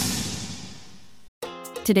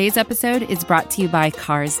 Today's episode is brought to you by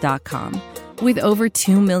Cars.com. With over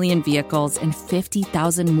 2 million vehicles and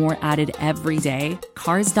 50,000 more added every day,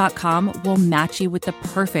 Cars.com will match you with the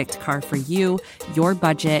perfect car for you, your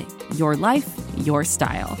budget, your life, your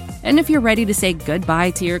style. And if you're ready to say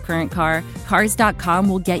goodbye to your current car, Cars.com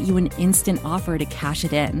will get you an instant offer to cash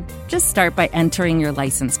it in. Just start by entering your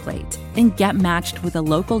license plate and get matched with a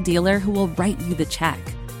local dealer who will write you the check.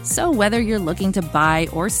 So whether you're looking to buy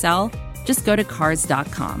or sell, just go to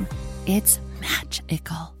Cars.com. It's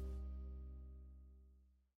magical.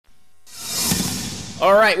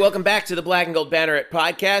 All right, welcome back to the Black and Gold Banneret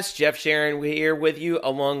podcast. Jeff Sharon here with you,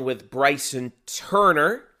 along with Bryson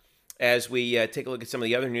Turner, as we take a look at some of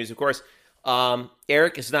the other news. Of course,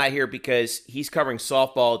 Eric is not here because he's covering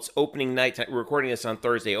softball. It's opening night. We're recording this on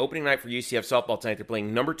Thursday. Opening night for UCF softball tonight. They're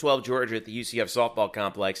playing number 12 Georgia at the UCF softball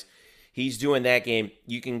complex. He's doing that game.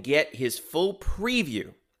 You can get his full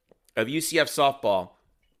preview of UCF softball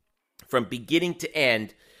from beginning to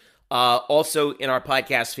end also in our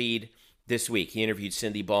podcast feed this week. He interviewed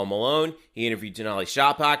Cindy Ball Malone. He interviewed Denali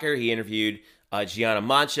Shoppacher. He interviewed Gianna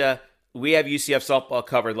Mancha. We have UCF softball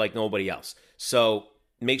covered like nobody else. So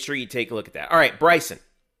make sure you take a look at that. All right, Bryson.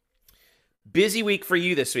 Busy week for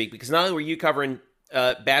you this week because not only were you covering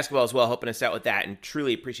basketball as well, helping us out with that, and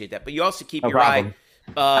truly appreciate that, but you also keep your eye.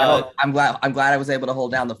 I'm glad I was able to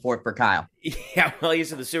hold down the fort for Kyle. Yeah, well,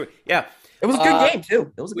 he's in the sewer. Yeah, it was a good game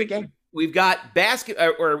too. It was a good game. We've got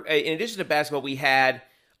or in addition to basketball, we had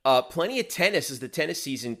plenty of tennis as the tennis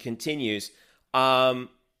season continues.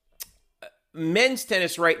 Men's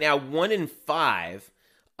tennis right now 1-5.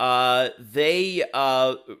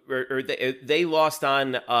 They lost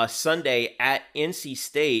on Sunday at NC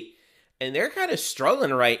State, and they're kind of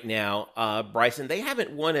struggling right now. Bryson, they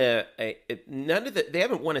haven't won they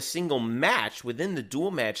haven't won a single match within the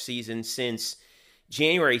dual match season since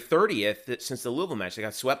January 30th, since the Louisville match. They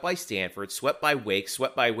got swept by Stanford, swept by Wake,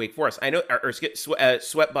 swept by Wake Forest. I know,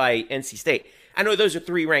 swept by NC State. I know those are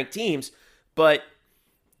 3 ranked teams, but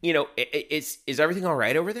is everything all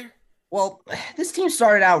right over there? Well, this team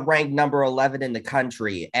started out ranked number 11 in the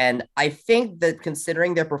country, and I think that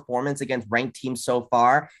considering their performance against ranked teams so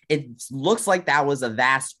far, it looks like that was a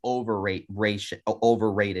vast overratedness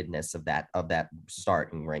of that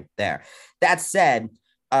starting rank there. That said,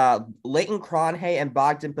 Leighton Cronhay and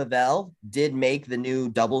Bogdan Pavel did make the new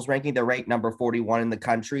doubles ranking. They're ranked number 41 in the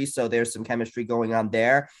country, so there's some chemistry going on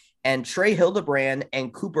there. And Trey Hildebrand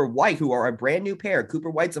and Cooper White, who are a brand new pair.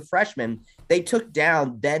 Cooper White's a freshman. They took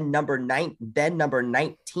down then number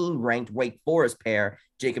 19 ranked Wake Forest pair,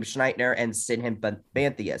 Jacob Schneitner and Sidham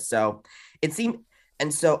Banthia. So it seemed,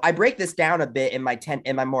 and so I break this down a bit in my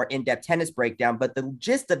more in-depth tennis breakdown. But the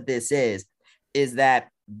gist of this is that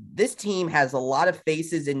this team has a lot of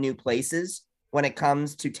faces in new places. When it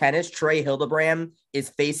comes to tennis, Trey Hildebrand is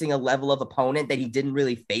facing a level of opponent that he didn't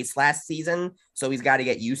really face last season. So he's got to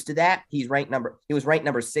get used to that. He was ranked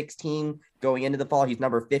number 16 going into the fall. He's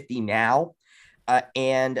number 50 now.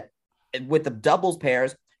 And with the doubles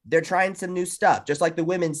pairs, they're trying some new stuff, just like the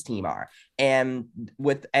women's team are. And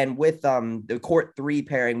with the court 3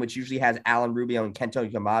 pairing, which usually has Alan Rubio and Kento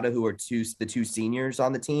Yamada, who are the two seniors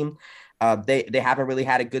on the team, they haven't really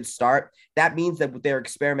had a good start. That means that with their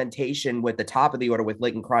experimentation with the top of the order, with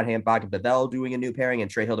Leighton Cronhay and Bogdan Pavel doing a new pairing, and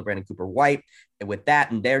Trey Hildebrand and Cooper White, and with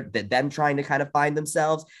that, and them trying to kind of find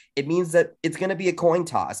themselves, it means that it's going to be a coin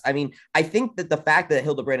toss. I mean, I think that the fact that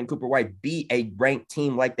Hildebrand and Cooper White beat a ranked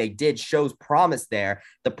team like they did shows promise there.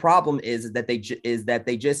 The problem is that they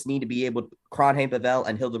just need to be able to, Cronhay, Pavel,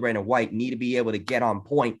 and Hildebrand and White need to be able to get on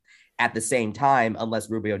point at the same time, unless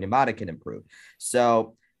Rubio and Yamada can improve.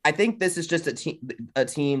 So I think this is just a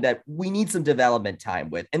team that we need some development time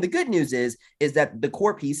with. And the good news is that the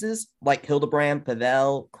core pieces like Hildebrand,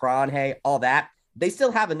 Pavel, Cronhay, all that, they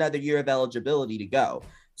still have another year of eligibility to go.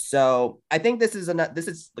 So I think this is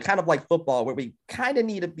kind of like football, where we kind of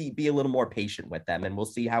need to be a little more patient with them, and we'll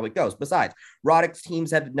see how it goes. Besides, Roddick's teams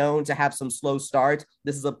have known to have some slow starts.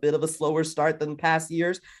 This is a bit of a slower start than past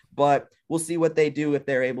years, but we'll see what they do if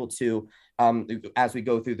they're able to as we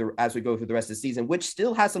go through the rest of the season, which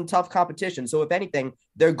still has some tough competition. So if anything,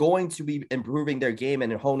 they're going to be improving their game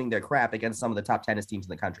and honing their craft against some of the top tennis teams in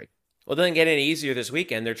the country. Well, it doesn't get any easier this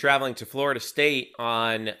weekend. They're traveling to Florida State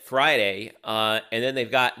on Friday, and then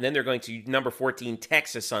they're going to number 14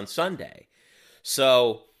 Texas on Sunday.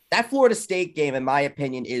 So that Florida State game, in my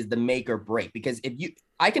opinion, is the make or break, because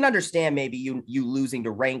I can understand maybe you losing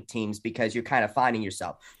to ranked teams because you're kind of finding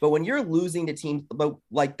yourself. But when you're losing to teams,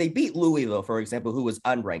 like they beat Louisville, for example, who was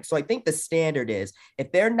unranked. So I think the standard is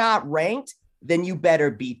if they're not ranked, then you better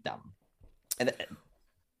beat them.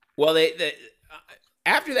 Well, they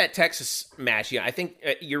after that Texas match, I think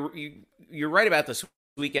you're right about this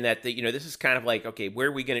weekend that this is kind of like, okay,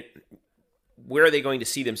 where are they going to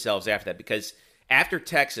see themselves after that? Because after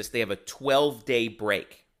Texas, they have a 12-day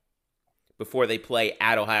break before they play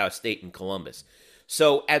at Ohio State and Columbus.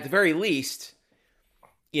 So at the very least,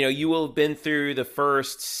 you will have been through the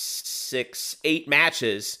first 6-8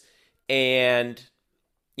 matches, and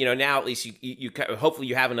now at least you hopefully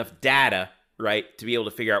you have enough data, right, to be able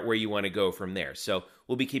to figure out where you want to go from there. So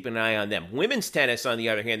we'll be keeping an eye on them. Women's tennis, on the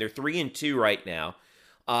other hand, they're 3-2 right now.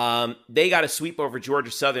 They got a sweep over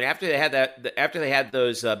Georgia Southern after they had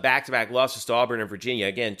those back-to-back losses to Auburn and Virginia.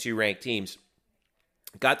 Again, 2 ranked teams.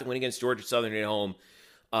 Got the win against Georgia Southern at home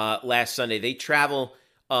last Sunday. They travel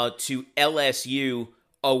to LSU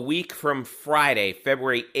a week from Friday,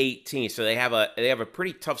 February 18th. So they have a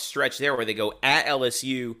pretty tough stretch there where they go at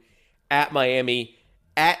LSU, at Miami,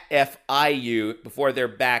 at FIU before they're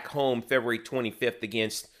back home February 25th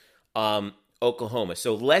against Oklahoma.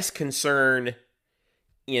 So less concern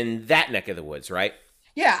in that neck of the woods, right?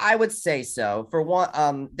 Yeah, I would say so. For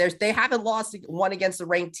one, they haven't lost one against the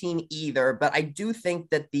ranked team either, but I do think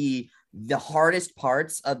that the hardest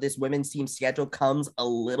parts of this women's team schedule comes a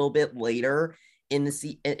little bit later in the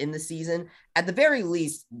season. At the very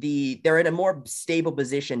least, they're in a more stable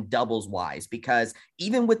position doubles wise, because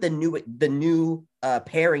even with the new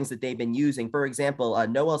pairings that they've been using, for example,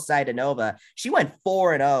 Noelle Saidanova, she went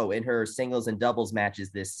 4-0 in her singles and doubles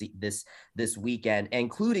matches this weekend,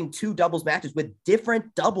 including 2 doubles matches with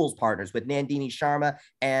different doubles partners, with Nandini Sharma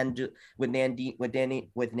and Nandini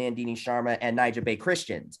Sharma and Nyjah Bay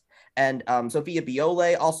Christians. And Sophia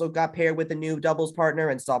Biole also got paired with a new doubles partner,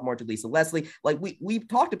 and sophomore Lisa Leslie. Like we've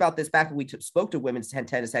talked about this back when we spoke to women's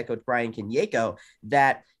tennis head coach Brian Kanyeko,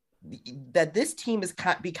 that this team is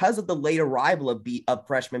because of the late arrival of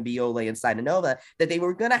freshman Biole and Saidanova, that they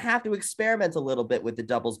were going to have to experiment a little bit with the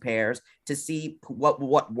doubles pairs to see what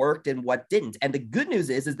worked and what didn't. And the good news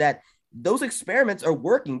is that those experiments are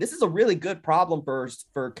working. This is a really good problem for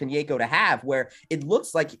Kanyeko to have, where it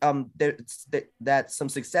looks like that some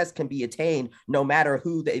success can be attained no matter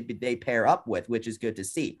who they pair up with, which is good to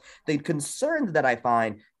see. The concerns that I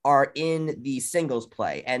find are in the singles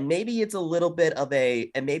play, and maybe it's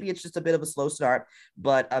just a bit of a slow start,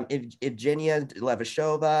 but Evgenia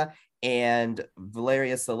Levashova and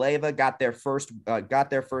Valeria Saleva got their first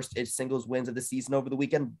singles wins of the season over the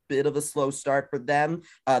weekend. Bit of a slow start for them.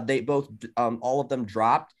 They both, all of them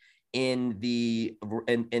dropped in the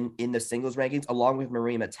singles rankings, along with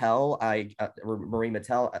Marie Mattel. Marie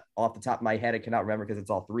Mattel, off the top of my head, I cannot remember because it's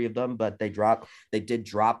all 3 of them, but they did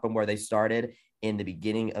drop from where they started in the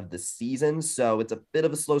beginning of the season. So it's a bit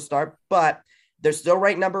of a slow start, but they're still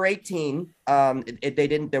ranked number 18.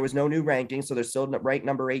 There was no new ranking, so they're still ranked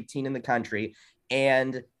number 18 in the country.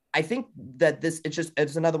 And I think that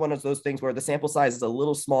it's another one of those things where the sample size is a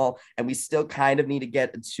little small, and we still kind of need to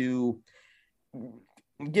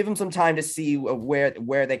give them some time to see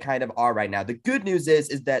where they kind of are right now. The good news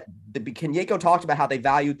is that Kanyeko talked about how they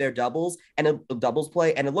valued their doubles and doubles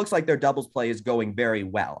play, and it looks like their doubles play is going very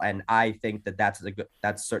well. And I think that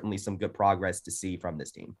that's certainly some good progress to see from this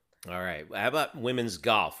team. All right. How about women's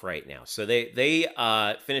golf right now? So they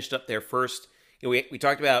finished up their first. We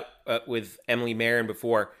talked about with Emily Marin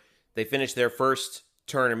before. They finished their first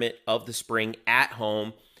tournament of the spring at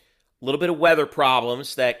home. A little bit of weather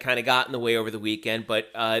problems that kind of got in the way over the weekend, but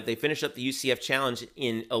they finished up the UCF Challenge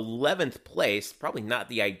in 11th place. Probably not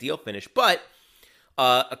the ideal finish, but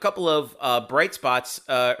a couple of bright spots,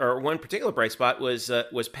 or one particular bright spot was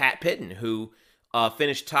Pat Pitton, who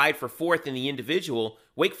finished tied for 4th in the individual.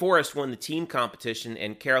 Wake Forest won the team competition,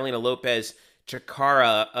 and Carolina Lopez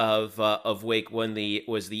Chikara of Wake was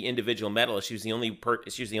the individual medalist. She was the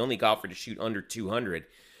only golfer to shoot under 200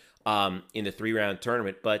 in the 3-round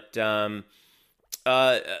tournament. But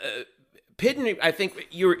Pitton, I think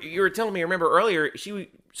you were telling me, I remember earlier,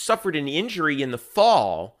 she suffered an injury in the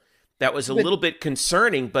fall that was a little bit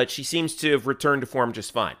concerning, but she seems to have returned to form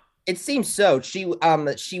just fine. It seems so. She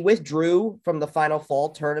withdrew from the final fall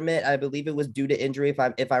tournament. I believe it was due to injury,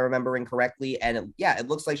 if I remember incorrectly. And it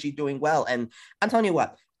looks like she's doing well. And I'm telling you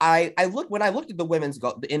what, when I looked at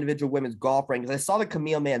the individual women's golf rankings, I saw that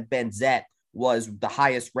Camille Benzet was the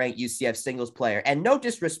highest ranked UCF singles player. And no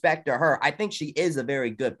disrespect to her, I think she is a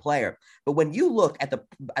very good player. But when you look at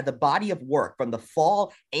the body of work from the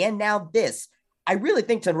fall and now this, I really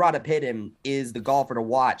think Tenrata Pitton is the golfer to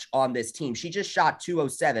watch on this team. She just shot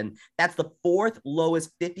 207. That's the fourth lowest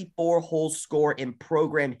 54-hole score in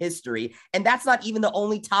program history. And that's not even the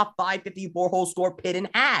only top 5 54-hole score Pitton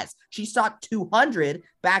has. She shot 200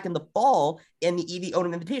 back in the fall in the EV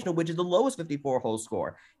Odom Invitational, which is the lowest 54-hole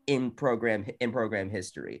score in program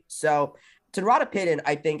history. So Tenrata Pitton,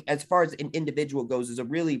 I think, as far as an individual goes, is a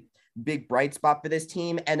really big bright spot for this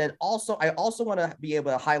team. And then I also want to be able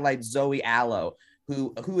to highlight Zoe Allo,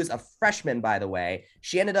 who is a freshman, by the way.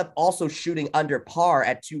 She ended up also shooting under par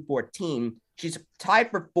at 214. She's tied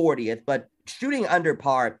for 40th, but shooting under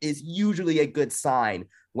par is usually a good sign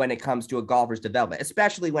when it comes to a golfer's development,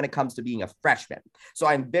 especially when it comes to being a freshman. So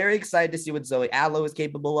I'm very excited to see what Zoe Allo is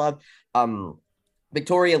capable of.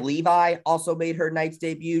 Victoria Levi also made her Knights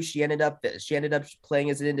debut. She ended up playing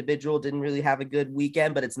as an individual, didn't really have a good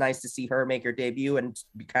weekend, but it's nice to see her make her debut and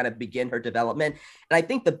kind of begin her development. And I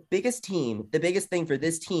think the biggest thing for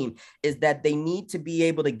this team is that they need to be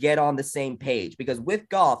able to get on the same page, because with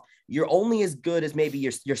golf, you're only as good as maybe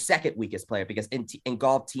your second weakest player, because in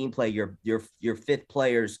golf team play, your fifth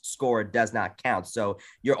player's score does not count. So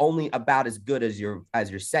you're only about as good as your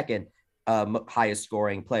second highest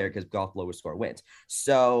scoring player, because golf lowest score wins.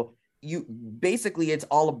 So it's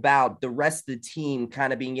all about the rest of the team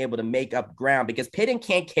kind of being able to make up ground, because Pitton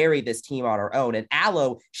can't carry this team on her own. And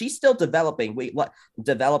Allo, she's still developing. We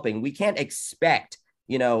can't expect,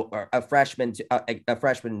 a freshman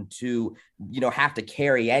to, have to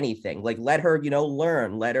carry anything. Like, let her,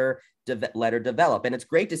 learn, let her develop. And it's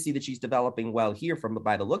great to see that she's developing well here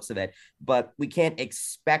by the looks of it, but we can't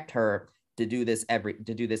expect her to do this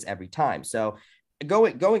every time. So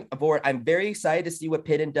going forward, I'm very excited to see what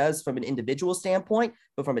Pitton does from an individual standpoint,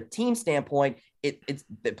 but from a team standpoint, it's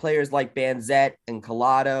the players like Banzette and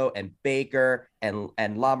Collado and Baker and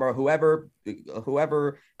Lamar, whoever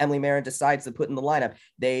Emily Marin decides to put in the lineup,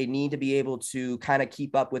 they need to be able to kind of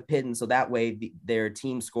keep up with Pitton, so that way their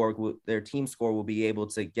team score will be able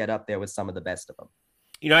to get up there with some of the best of them.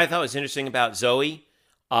 I thought was interesting about Zoe,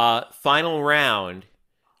 final round.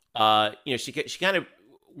 She kind of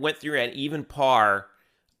went through at even par,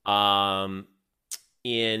 or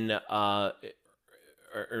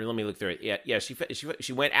let me look through it. Yeah.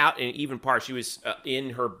 She went out in even par. She was in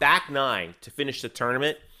her back nine to finish the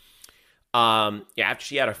tournament. After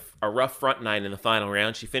she had a rough front nine in the final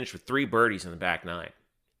round, she finished with 3 birdies in the back nine.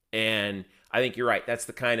 And I think you're right. That's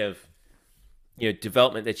the kind of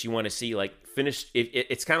development that you want to see. Like, finish.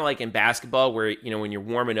 It's kind of like in basketball where when you're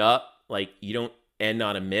warming up, like, you don't end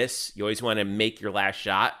on a miss. You always want to make your last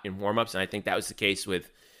shot in warmups, and I think that was the case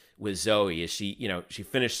with Zoe. Is she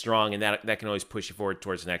finished strong, and that can always push you forward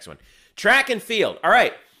towards the next one. Track and field. All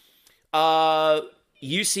right.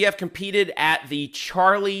 UCF competed at the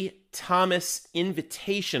Charlie Thomas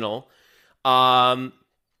Invitational,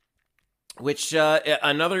 which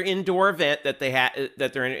another indoor event that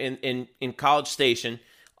they're in College Station,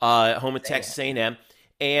 home of Texas A&M,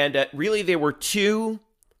 and really there were 2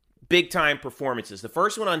 big-time performances. The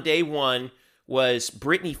first one on day one was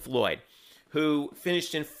Brittany Floyd, who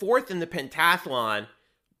finished in 4th in the pentathlon,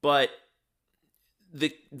 but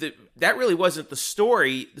that really wasn't the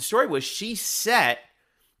story. The story was she set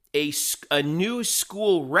a new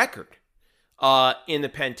school record in the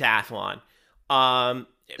pentathlon.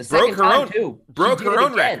 Broke her own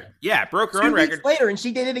record. Yeah, broke her own record. 2 weeks later, and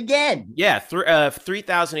she did it again. Yeah,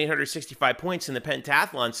 3,865 points in the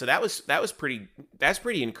pentathlon. So that's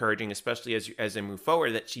pretty encouraging, especially as they move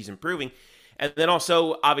forward, that she's improving. And then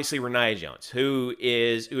also, obviously, Renaya Jones, who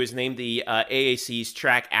is named the AAC's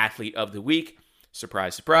Track Athlete of the Week.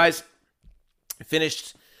 Surprise, surprise.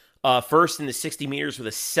 Finished first in the 60 meters with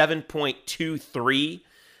a 7.23.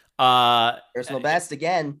 Personal best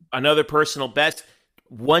again. Another personal best.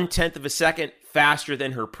 0.1 of a second faster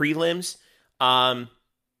than her prelims. Renaya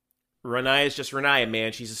is just Renaya,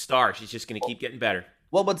 man. She's a star. She's just going to keep getting better.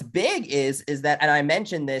 Well, what's big is that, and I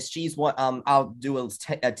mentioned this, she's one, I'll do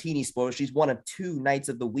a teeny spoiler. She's one of 2 Knights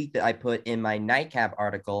of the Week that I put in my Nightcap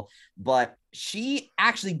article, but she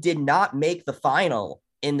actually did not make the final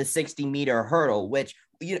in the 60-meter hurdle, which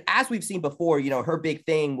as we've seen before, her big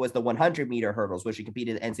thing was the 100-meter hurdles, where she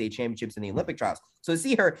competed in NCAA championships and the Olympic trials. So to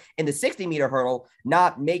see her in the 60-meter hurdle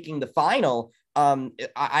not making the final,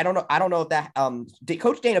 I don't know if that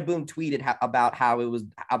Coach Dana Boone tweeted about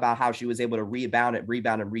how she was able to rebound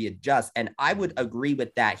and readjust, and I would agree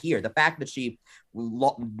with that here. The fact that she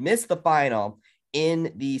missed the final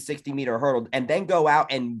in the 60-meter hurdle and then go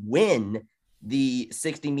out and win the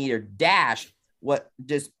 60-meter dash, what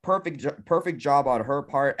just perfect job on her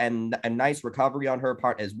part, and a nice recovery on her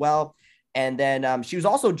part as well. And then she was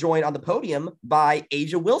also joined on the podium by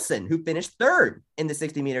Asia Wilson, who finished third in the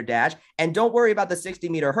 60-meter dash. And don't worry about the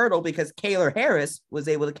 60-meter hurdle, because Kayla Harris was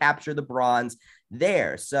able to capture the bronze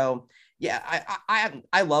there. So yeah,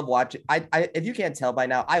 I love watching. I if you can't tell by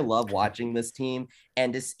now, I love watching this team.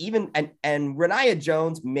 And this and Renaya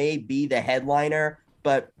Jones may be the headliner,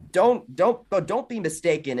 but don't be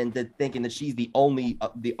mistaken into thinking that she's the only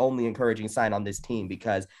encouraging sign on this team,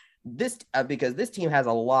 because this team has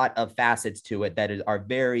a lot of facets to it that are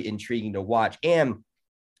very intriguing to watch. And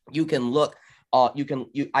you can look,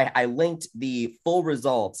 I linked the full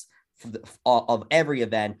results of every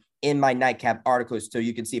event in my Nightcap article, so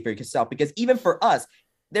you can see it for yourself, because even for us,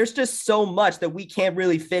 there's just so much that we can't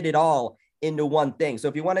really fit it all into one thing. So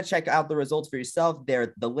if you want to check out the results for yourself,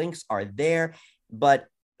 the links are there. But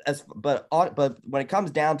when it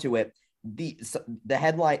comes down to it, the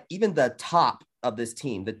headline, even the top of this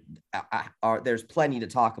team, there's plenty to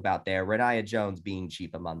talk about there. Renaya Jones being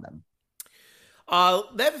chief among them.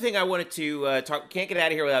 The other thing I wanted to talk, can't get out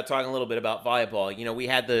of here without talking a little bit about volleyball. We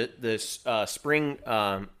had the spring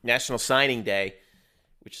National Signing Day,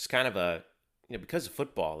 which is kind of a, because of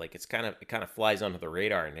football, like it kind of flies under the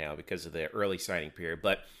radar now because of the early signing period.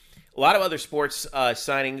 But a lot of other sports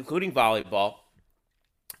signing, including volleyball,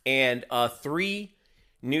 and 3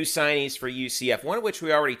 new signees for UCF, one of which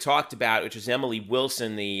we already talked about, which is Emily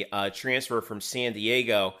Wilson, the transfer from San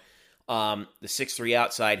Diego, the 6'3"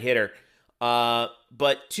 outside hitter.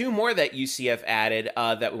 But 2 more that UCF added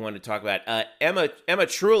that we wanted to talk about. Emma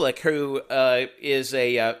Trulick, who is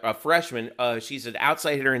a freshman. She's an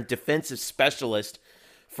outside hitter and defensive specialist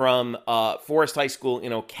from Forest High School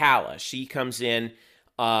in Ocala. She comes in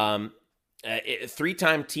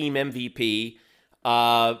 3-time team MVP.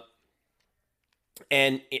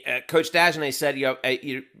 And Coach Dagenet said,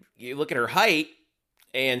 you look at her height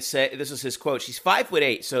and say, this is his quote, she's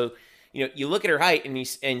 5'8". So, you look at her height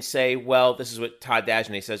and say, well, this is what Todd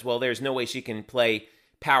Dagenet says. Well, there's no way she can play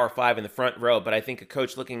Power 5 in the front row. But I think a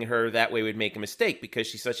coach looking at her that way would make a mistake, because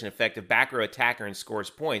she's such an effective back row attacker and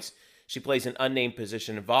scores points. She plays an unnamed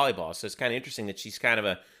position in volleyball. So it's kind of interesting that she's kind of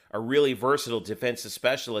a really versatile defensive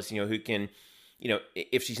specialist, who can,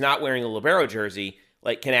 if she's not wearing a libero jersey,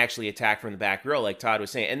 can actually attack from the back row, like Todd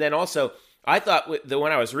was saying. And then also, I thought the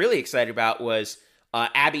one I was really excited about was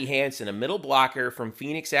Abby Hansen, a middle blocker from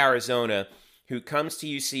Phoenix, Arizona, who comes to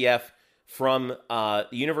UCF from the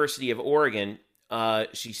University of Oregon.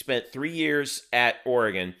 She spent 3 years at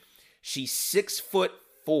Oregon. She's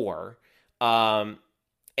 6'4",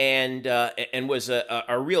 and was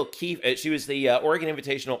a real key. She was the Oregon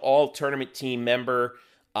Invitational All-Tournament Team member.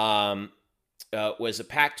 Was a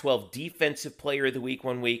Pac-12 Defensive Player of the Week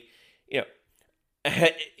one week.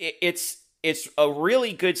 It's a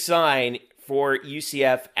really good sign for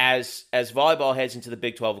UCF as volleyball heads into the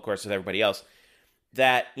Big 12, of course, with everybody else,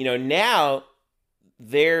 that now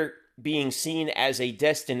they're being seen as a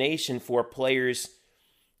destination for players,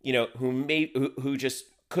 who just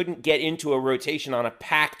couldn't get into a rotation on a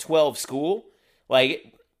Pac-12 school.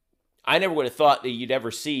 Like, I never would have thought that you'd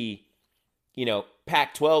ever see,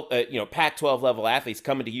 Pac-12 level athletes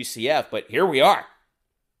coming to UCF, but here we are.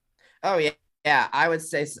 Oh yeah. Yeah, I would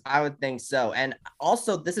think so. And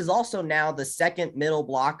also, this is also now the second middle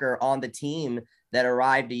blocker on the team that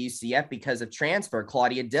arrived to UCF because of transfer.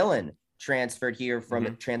 Claudia Dillon transferred here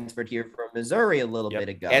from Missouri a little bit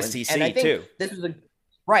ago. SEC and I think too. This is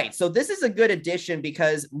right. So this is a good addition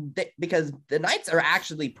because the Knights are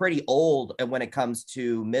actually pretty old when it comes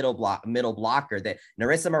to middle blocker. That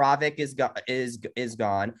Narissa Moravec is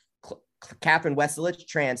gone. Catherine Weselich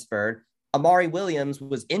transferred. Amari Williams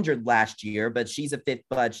was injured last year, but she's a fifth.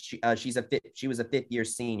 She was a fifth-year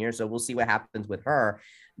senior, so we'll see what happens with her.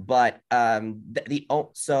 But the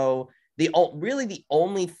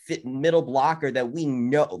only middle blocker that we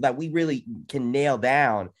know that we really can nail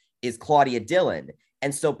down is Claudia Dillon.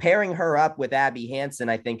 And so pairing her up with Abby Hansen,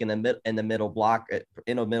 I think in a middle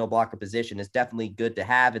blocker position is definitely good to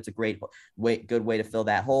have. It's a good way to fill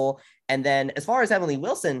that hole. And then as far as Emily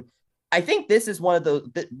Wilson, I think this is one of those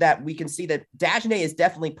that we can see that Dagenais is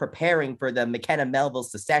definitely preparing for the McKenna Melville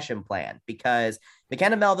succession plan, because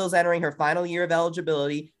McKenna Melville's entering her final year of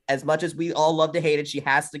eligibility. As much as we all love to hate it, she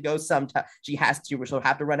has to go sometime. She'll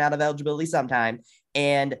have to run out of eligibility sometime.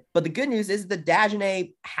 But the good news is that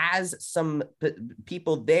Dagenais has some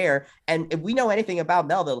people there. And if we know anything about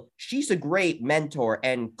Melville, she's a great mentor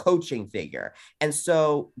and coaching figure. And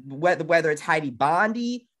so whether it's Heidi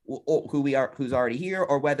Bondi, who's already here,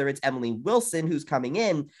 or whether it's Emily Wilson who's coming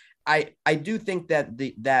in, I do think that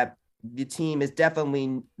the team is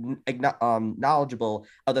definitely knowledgeable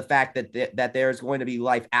of the fact that there's going to be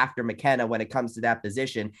life after McKenna when it comes to that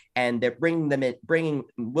position, and they're bringing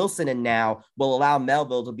Wilson in now will allow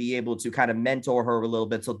Melville to be able to kind of mentor her a little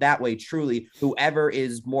bit, so that way truly whoever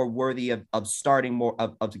is more worthy of starting,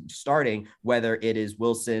 whether it is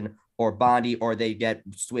Wilson or Bondi, or they get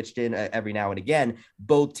switched in every now and again,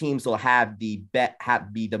 both teams will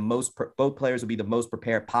both players will be the most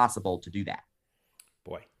prepared possible to do that.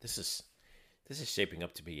 Boy, this is shaping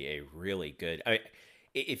up to be a really good.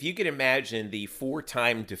 If you could imagine the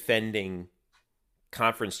 4-time defending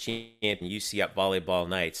conference champion UCF volleyball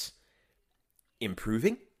Knights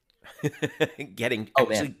improving, getting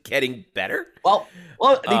better. Well,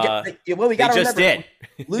 we got to just remember, did.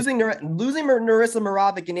 losing Narissa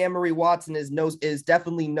Moravec and Anne-Marie Watson is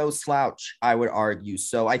definitely no slouch, I would argue.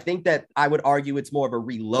 So I think that I would argue it's more of a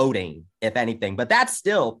reloading, if anything. But that's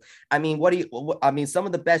still, some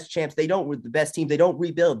of the best champs, the best teams, they don't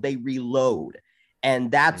rebuild, they reload.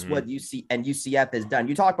 And that's what UCF has done.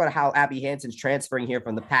 You talk about how Abby Hansen's transferring here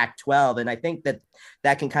from the Pac-12, and I think that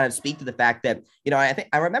can kind of speak to the fact that,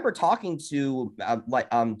 I remember talking to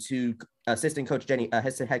assistant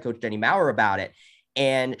head coach Jenny Maurer about it,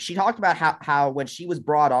 and she talked about how when she was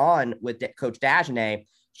brought on with Coach Dagenais,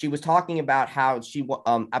 she was talking about how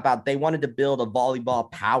they wanted to build a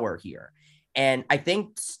volleyball power here, and I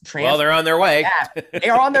think they're on their way. They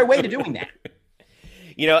are on their way to doing that.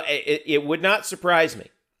 It would not surprise me.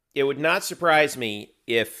 It would not surprise me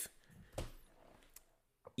if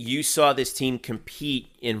you saw this team compete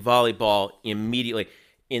in volleyball immediately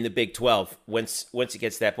in the Big 12 once it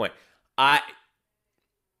gets to that point.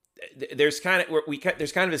 There's kind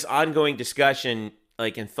of this ongoing discussion,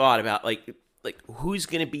 and thought about who's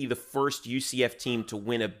going to be the first UCF team to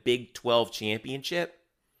win a Big 12 championship.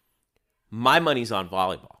 My money's on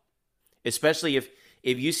volleyball, especially if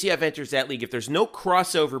UCF enters that league. If there's no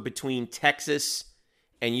crossover between Texas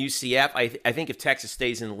and UCF, I think if Texas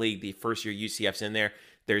stays in the league the first year UCF's in there,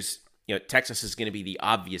 Texas is going to be the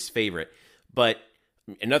obvious favorite. But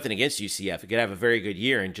nothing against UCF, it could have a very good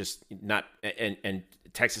year and just not, and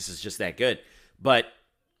Texas is just that good. But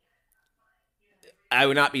I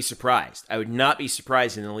would not be surprised. I would not be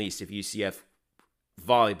surprised in the least if UCF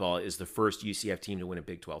volleyball is the first UCF team to win a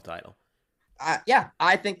Big 12 title.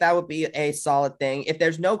 I think that would be a solid thing. If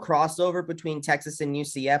there's no crossover between Texas and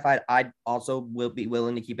UCF, I also will be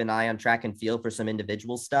willing to keep an eye on track and field for some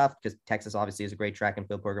individual stuff, because Texas obviously is a great track and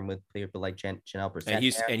field program with people like Chanel Percent.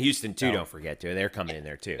 And Houston too, don't forget too. They're coming in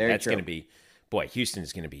there too. That's going to be,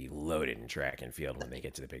 Houston's going to be loaded in track and field when they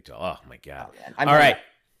get to the Big 12. Oh my God. All right.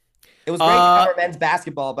 It was great to cover men's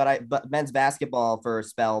basketball, but men's basketball for a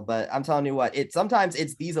spell. But I'm telling you what, sometimes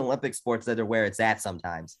it's these Olympic sports that are where it's at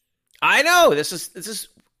sometimes. I know this is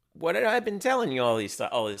what I've been telling you all this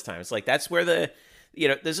time. It's that's where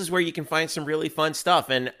this is where you can find some really fun stuff.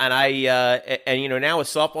 And now with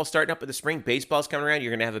softball starting up in the spring, baseball's coming around. You're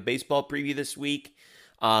going to have a baseball preview this week.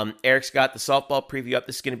 Eric's got the softball preview up.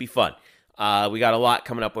 This is going to be fun. We got a lot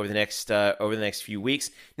coming up over the next few weeks,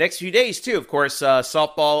 next few days too. Of course,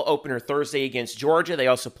 softball opener Thursday against Georgia. They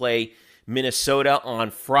also play Minnesota on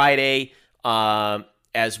Friday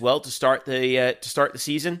as well to start the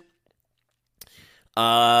season.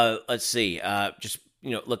 Let's see. Just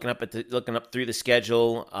looking up through the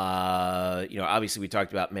schedule. Obviously we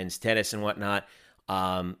talked about men's tennis and whatnot.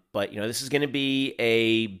 But this is going to be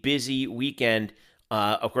a busy weekend.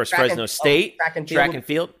 Of course, Fresno State track and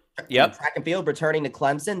field. Yep. Track and field returning to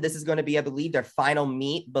Clemson. This is going to be, I believe, their final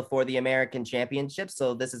meet before the American Championship.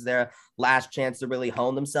 So this is their last chance to really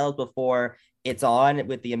hone themselves before it's on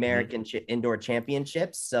with the American Indoor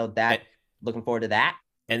Championships. So looking forward to that.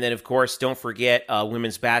 And then, of course, don't forget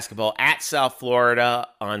women's basketball at South Florida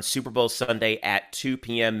on Super Bowl Sunday at 2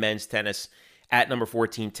 p.m. Men's tennis at number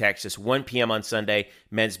 14 Texas, 1 p.m. on Sunday.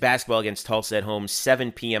 Men's basketball against Tulsa at home,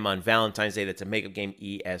 7 p.m. on Valentine's Day. That's a makeup game,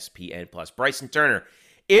 ESPN+. Bryson Turner.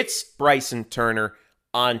 It's Bryson Turner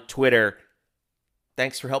on Twitter.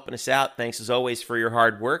 Thanks for helping us out. Thanks, as always, for your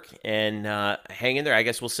hard work. And hang in there. I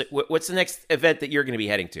guess we'll see. What's the next event that you're going to be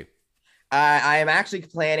heading to? I am actually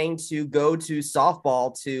planning to go to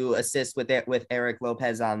softball to assist with Eric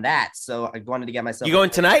Lopez on that. So I wanted to get myself. You going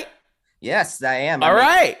tonight? Yes, I am. All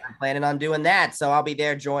right. I'm planning on doing that. So I'll be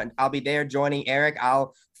there. Joining Eric.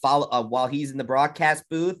 I'll follow while he's in the broadcast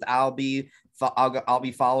booth. I'll be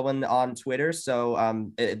following on Twitter. So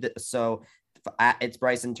it's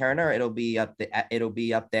Bryson Turner. It'll be up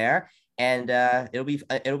there. And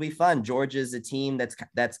it'll be fun. Georgia's a team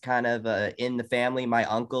that's kind of in the family. My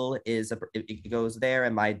uncle goes there,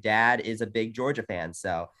 and my dad is a big Georgia fan.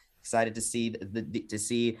 So excited to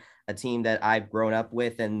see a team that I've grown up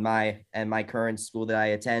with, and my current school that I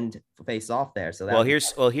attend face off there. So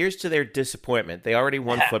here's to their disappointment. They already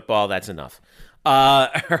won football. That's enough. All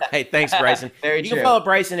right. Thanks, Bryson. Very you true. can follow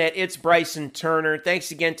Bryson at It's Bryson Turner.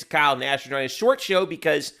 Thanks again to Kyle Nash for joining us. Short show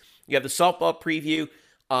because you have the softball preview.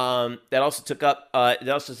 That also took up, that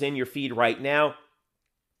also is in your feed right now.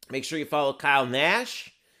 Make sure you follow Kyle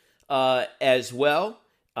Nash as well.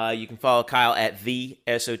 You can follow Kyle at the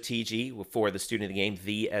SOTG for the student of the game,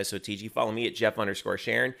 the SOTG. Follow me at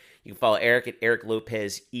Jeff_Sharon. You can follow Eric at Eric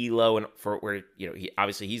Lopez Elo, and for where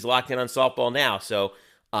he's locked in on softball now. So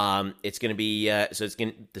it's going to be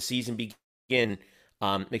the season begin.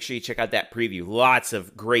 Make sure you check out that preview. Lots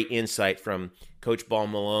of great insight from Coach Ball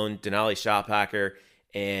Malone, Denali Shophacker,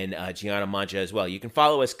 and Gianna Mancha as well. You can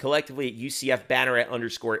follow us collectively at UCF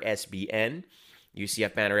Banneret_SBN.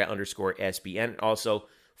 UCF Banneret_SBN. Also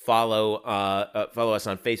follow us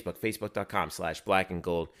on Facebook,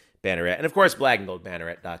 facebook.com/blackandgold Banneret. And of course,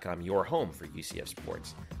 blackandgoldbanneret.com, your home for UCF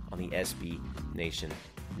sports on the SB Nation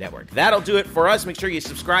Network. That'll do it for us. Make sure you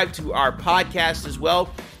subscribe to our podcast as well,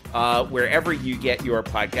 wherever you get your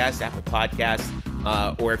podcast, Apple Podcasts,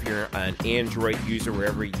 or if you're an Android user,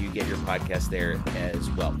 wherever you get your podcast there as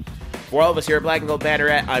well. For all of us here at Black and Gold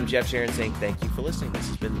Banneret, I'm Jeff Sharon saying thank you for listening. This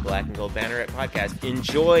has been the Black and Gold Banneret podcast.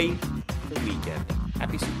 Enjoy the weekend.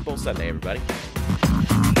 Happy Super Bowl Sunday, everybody.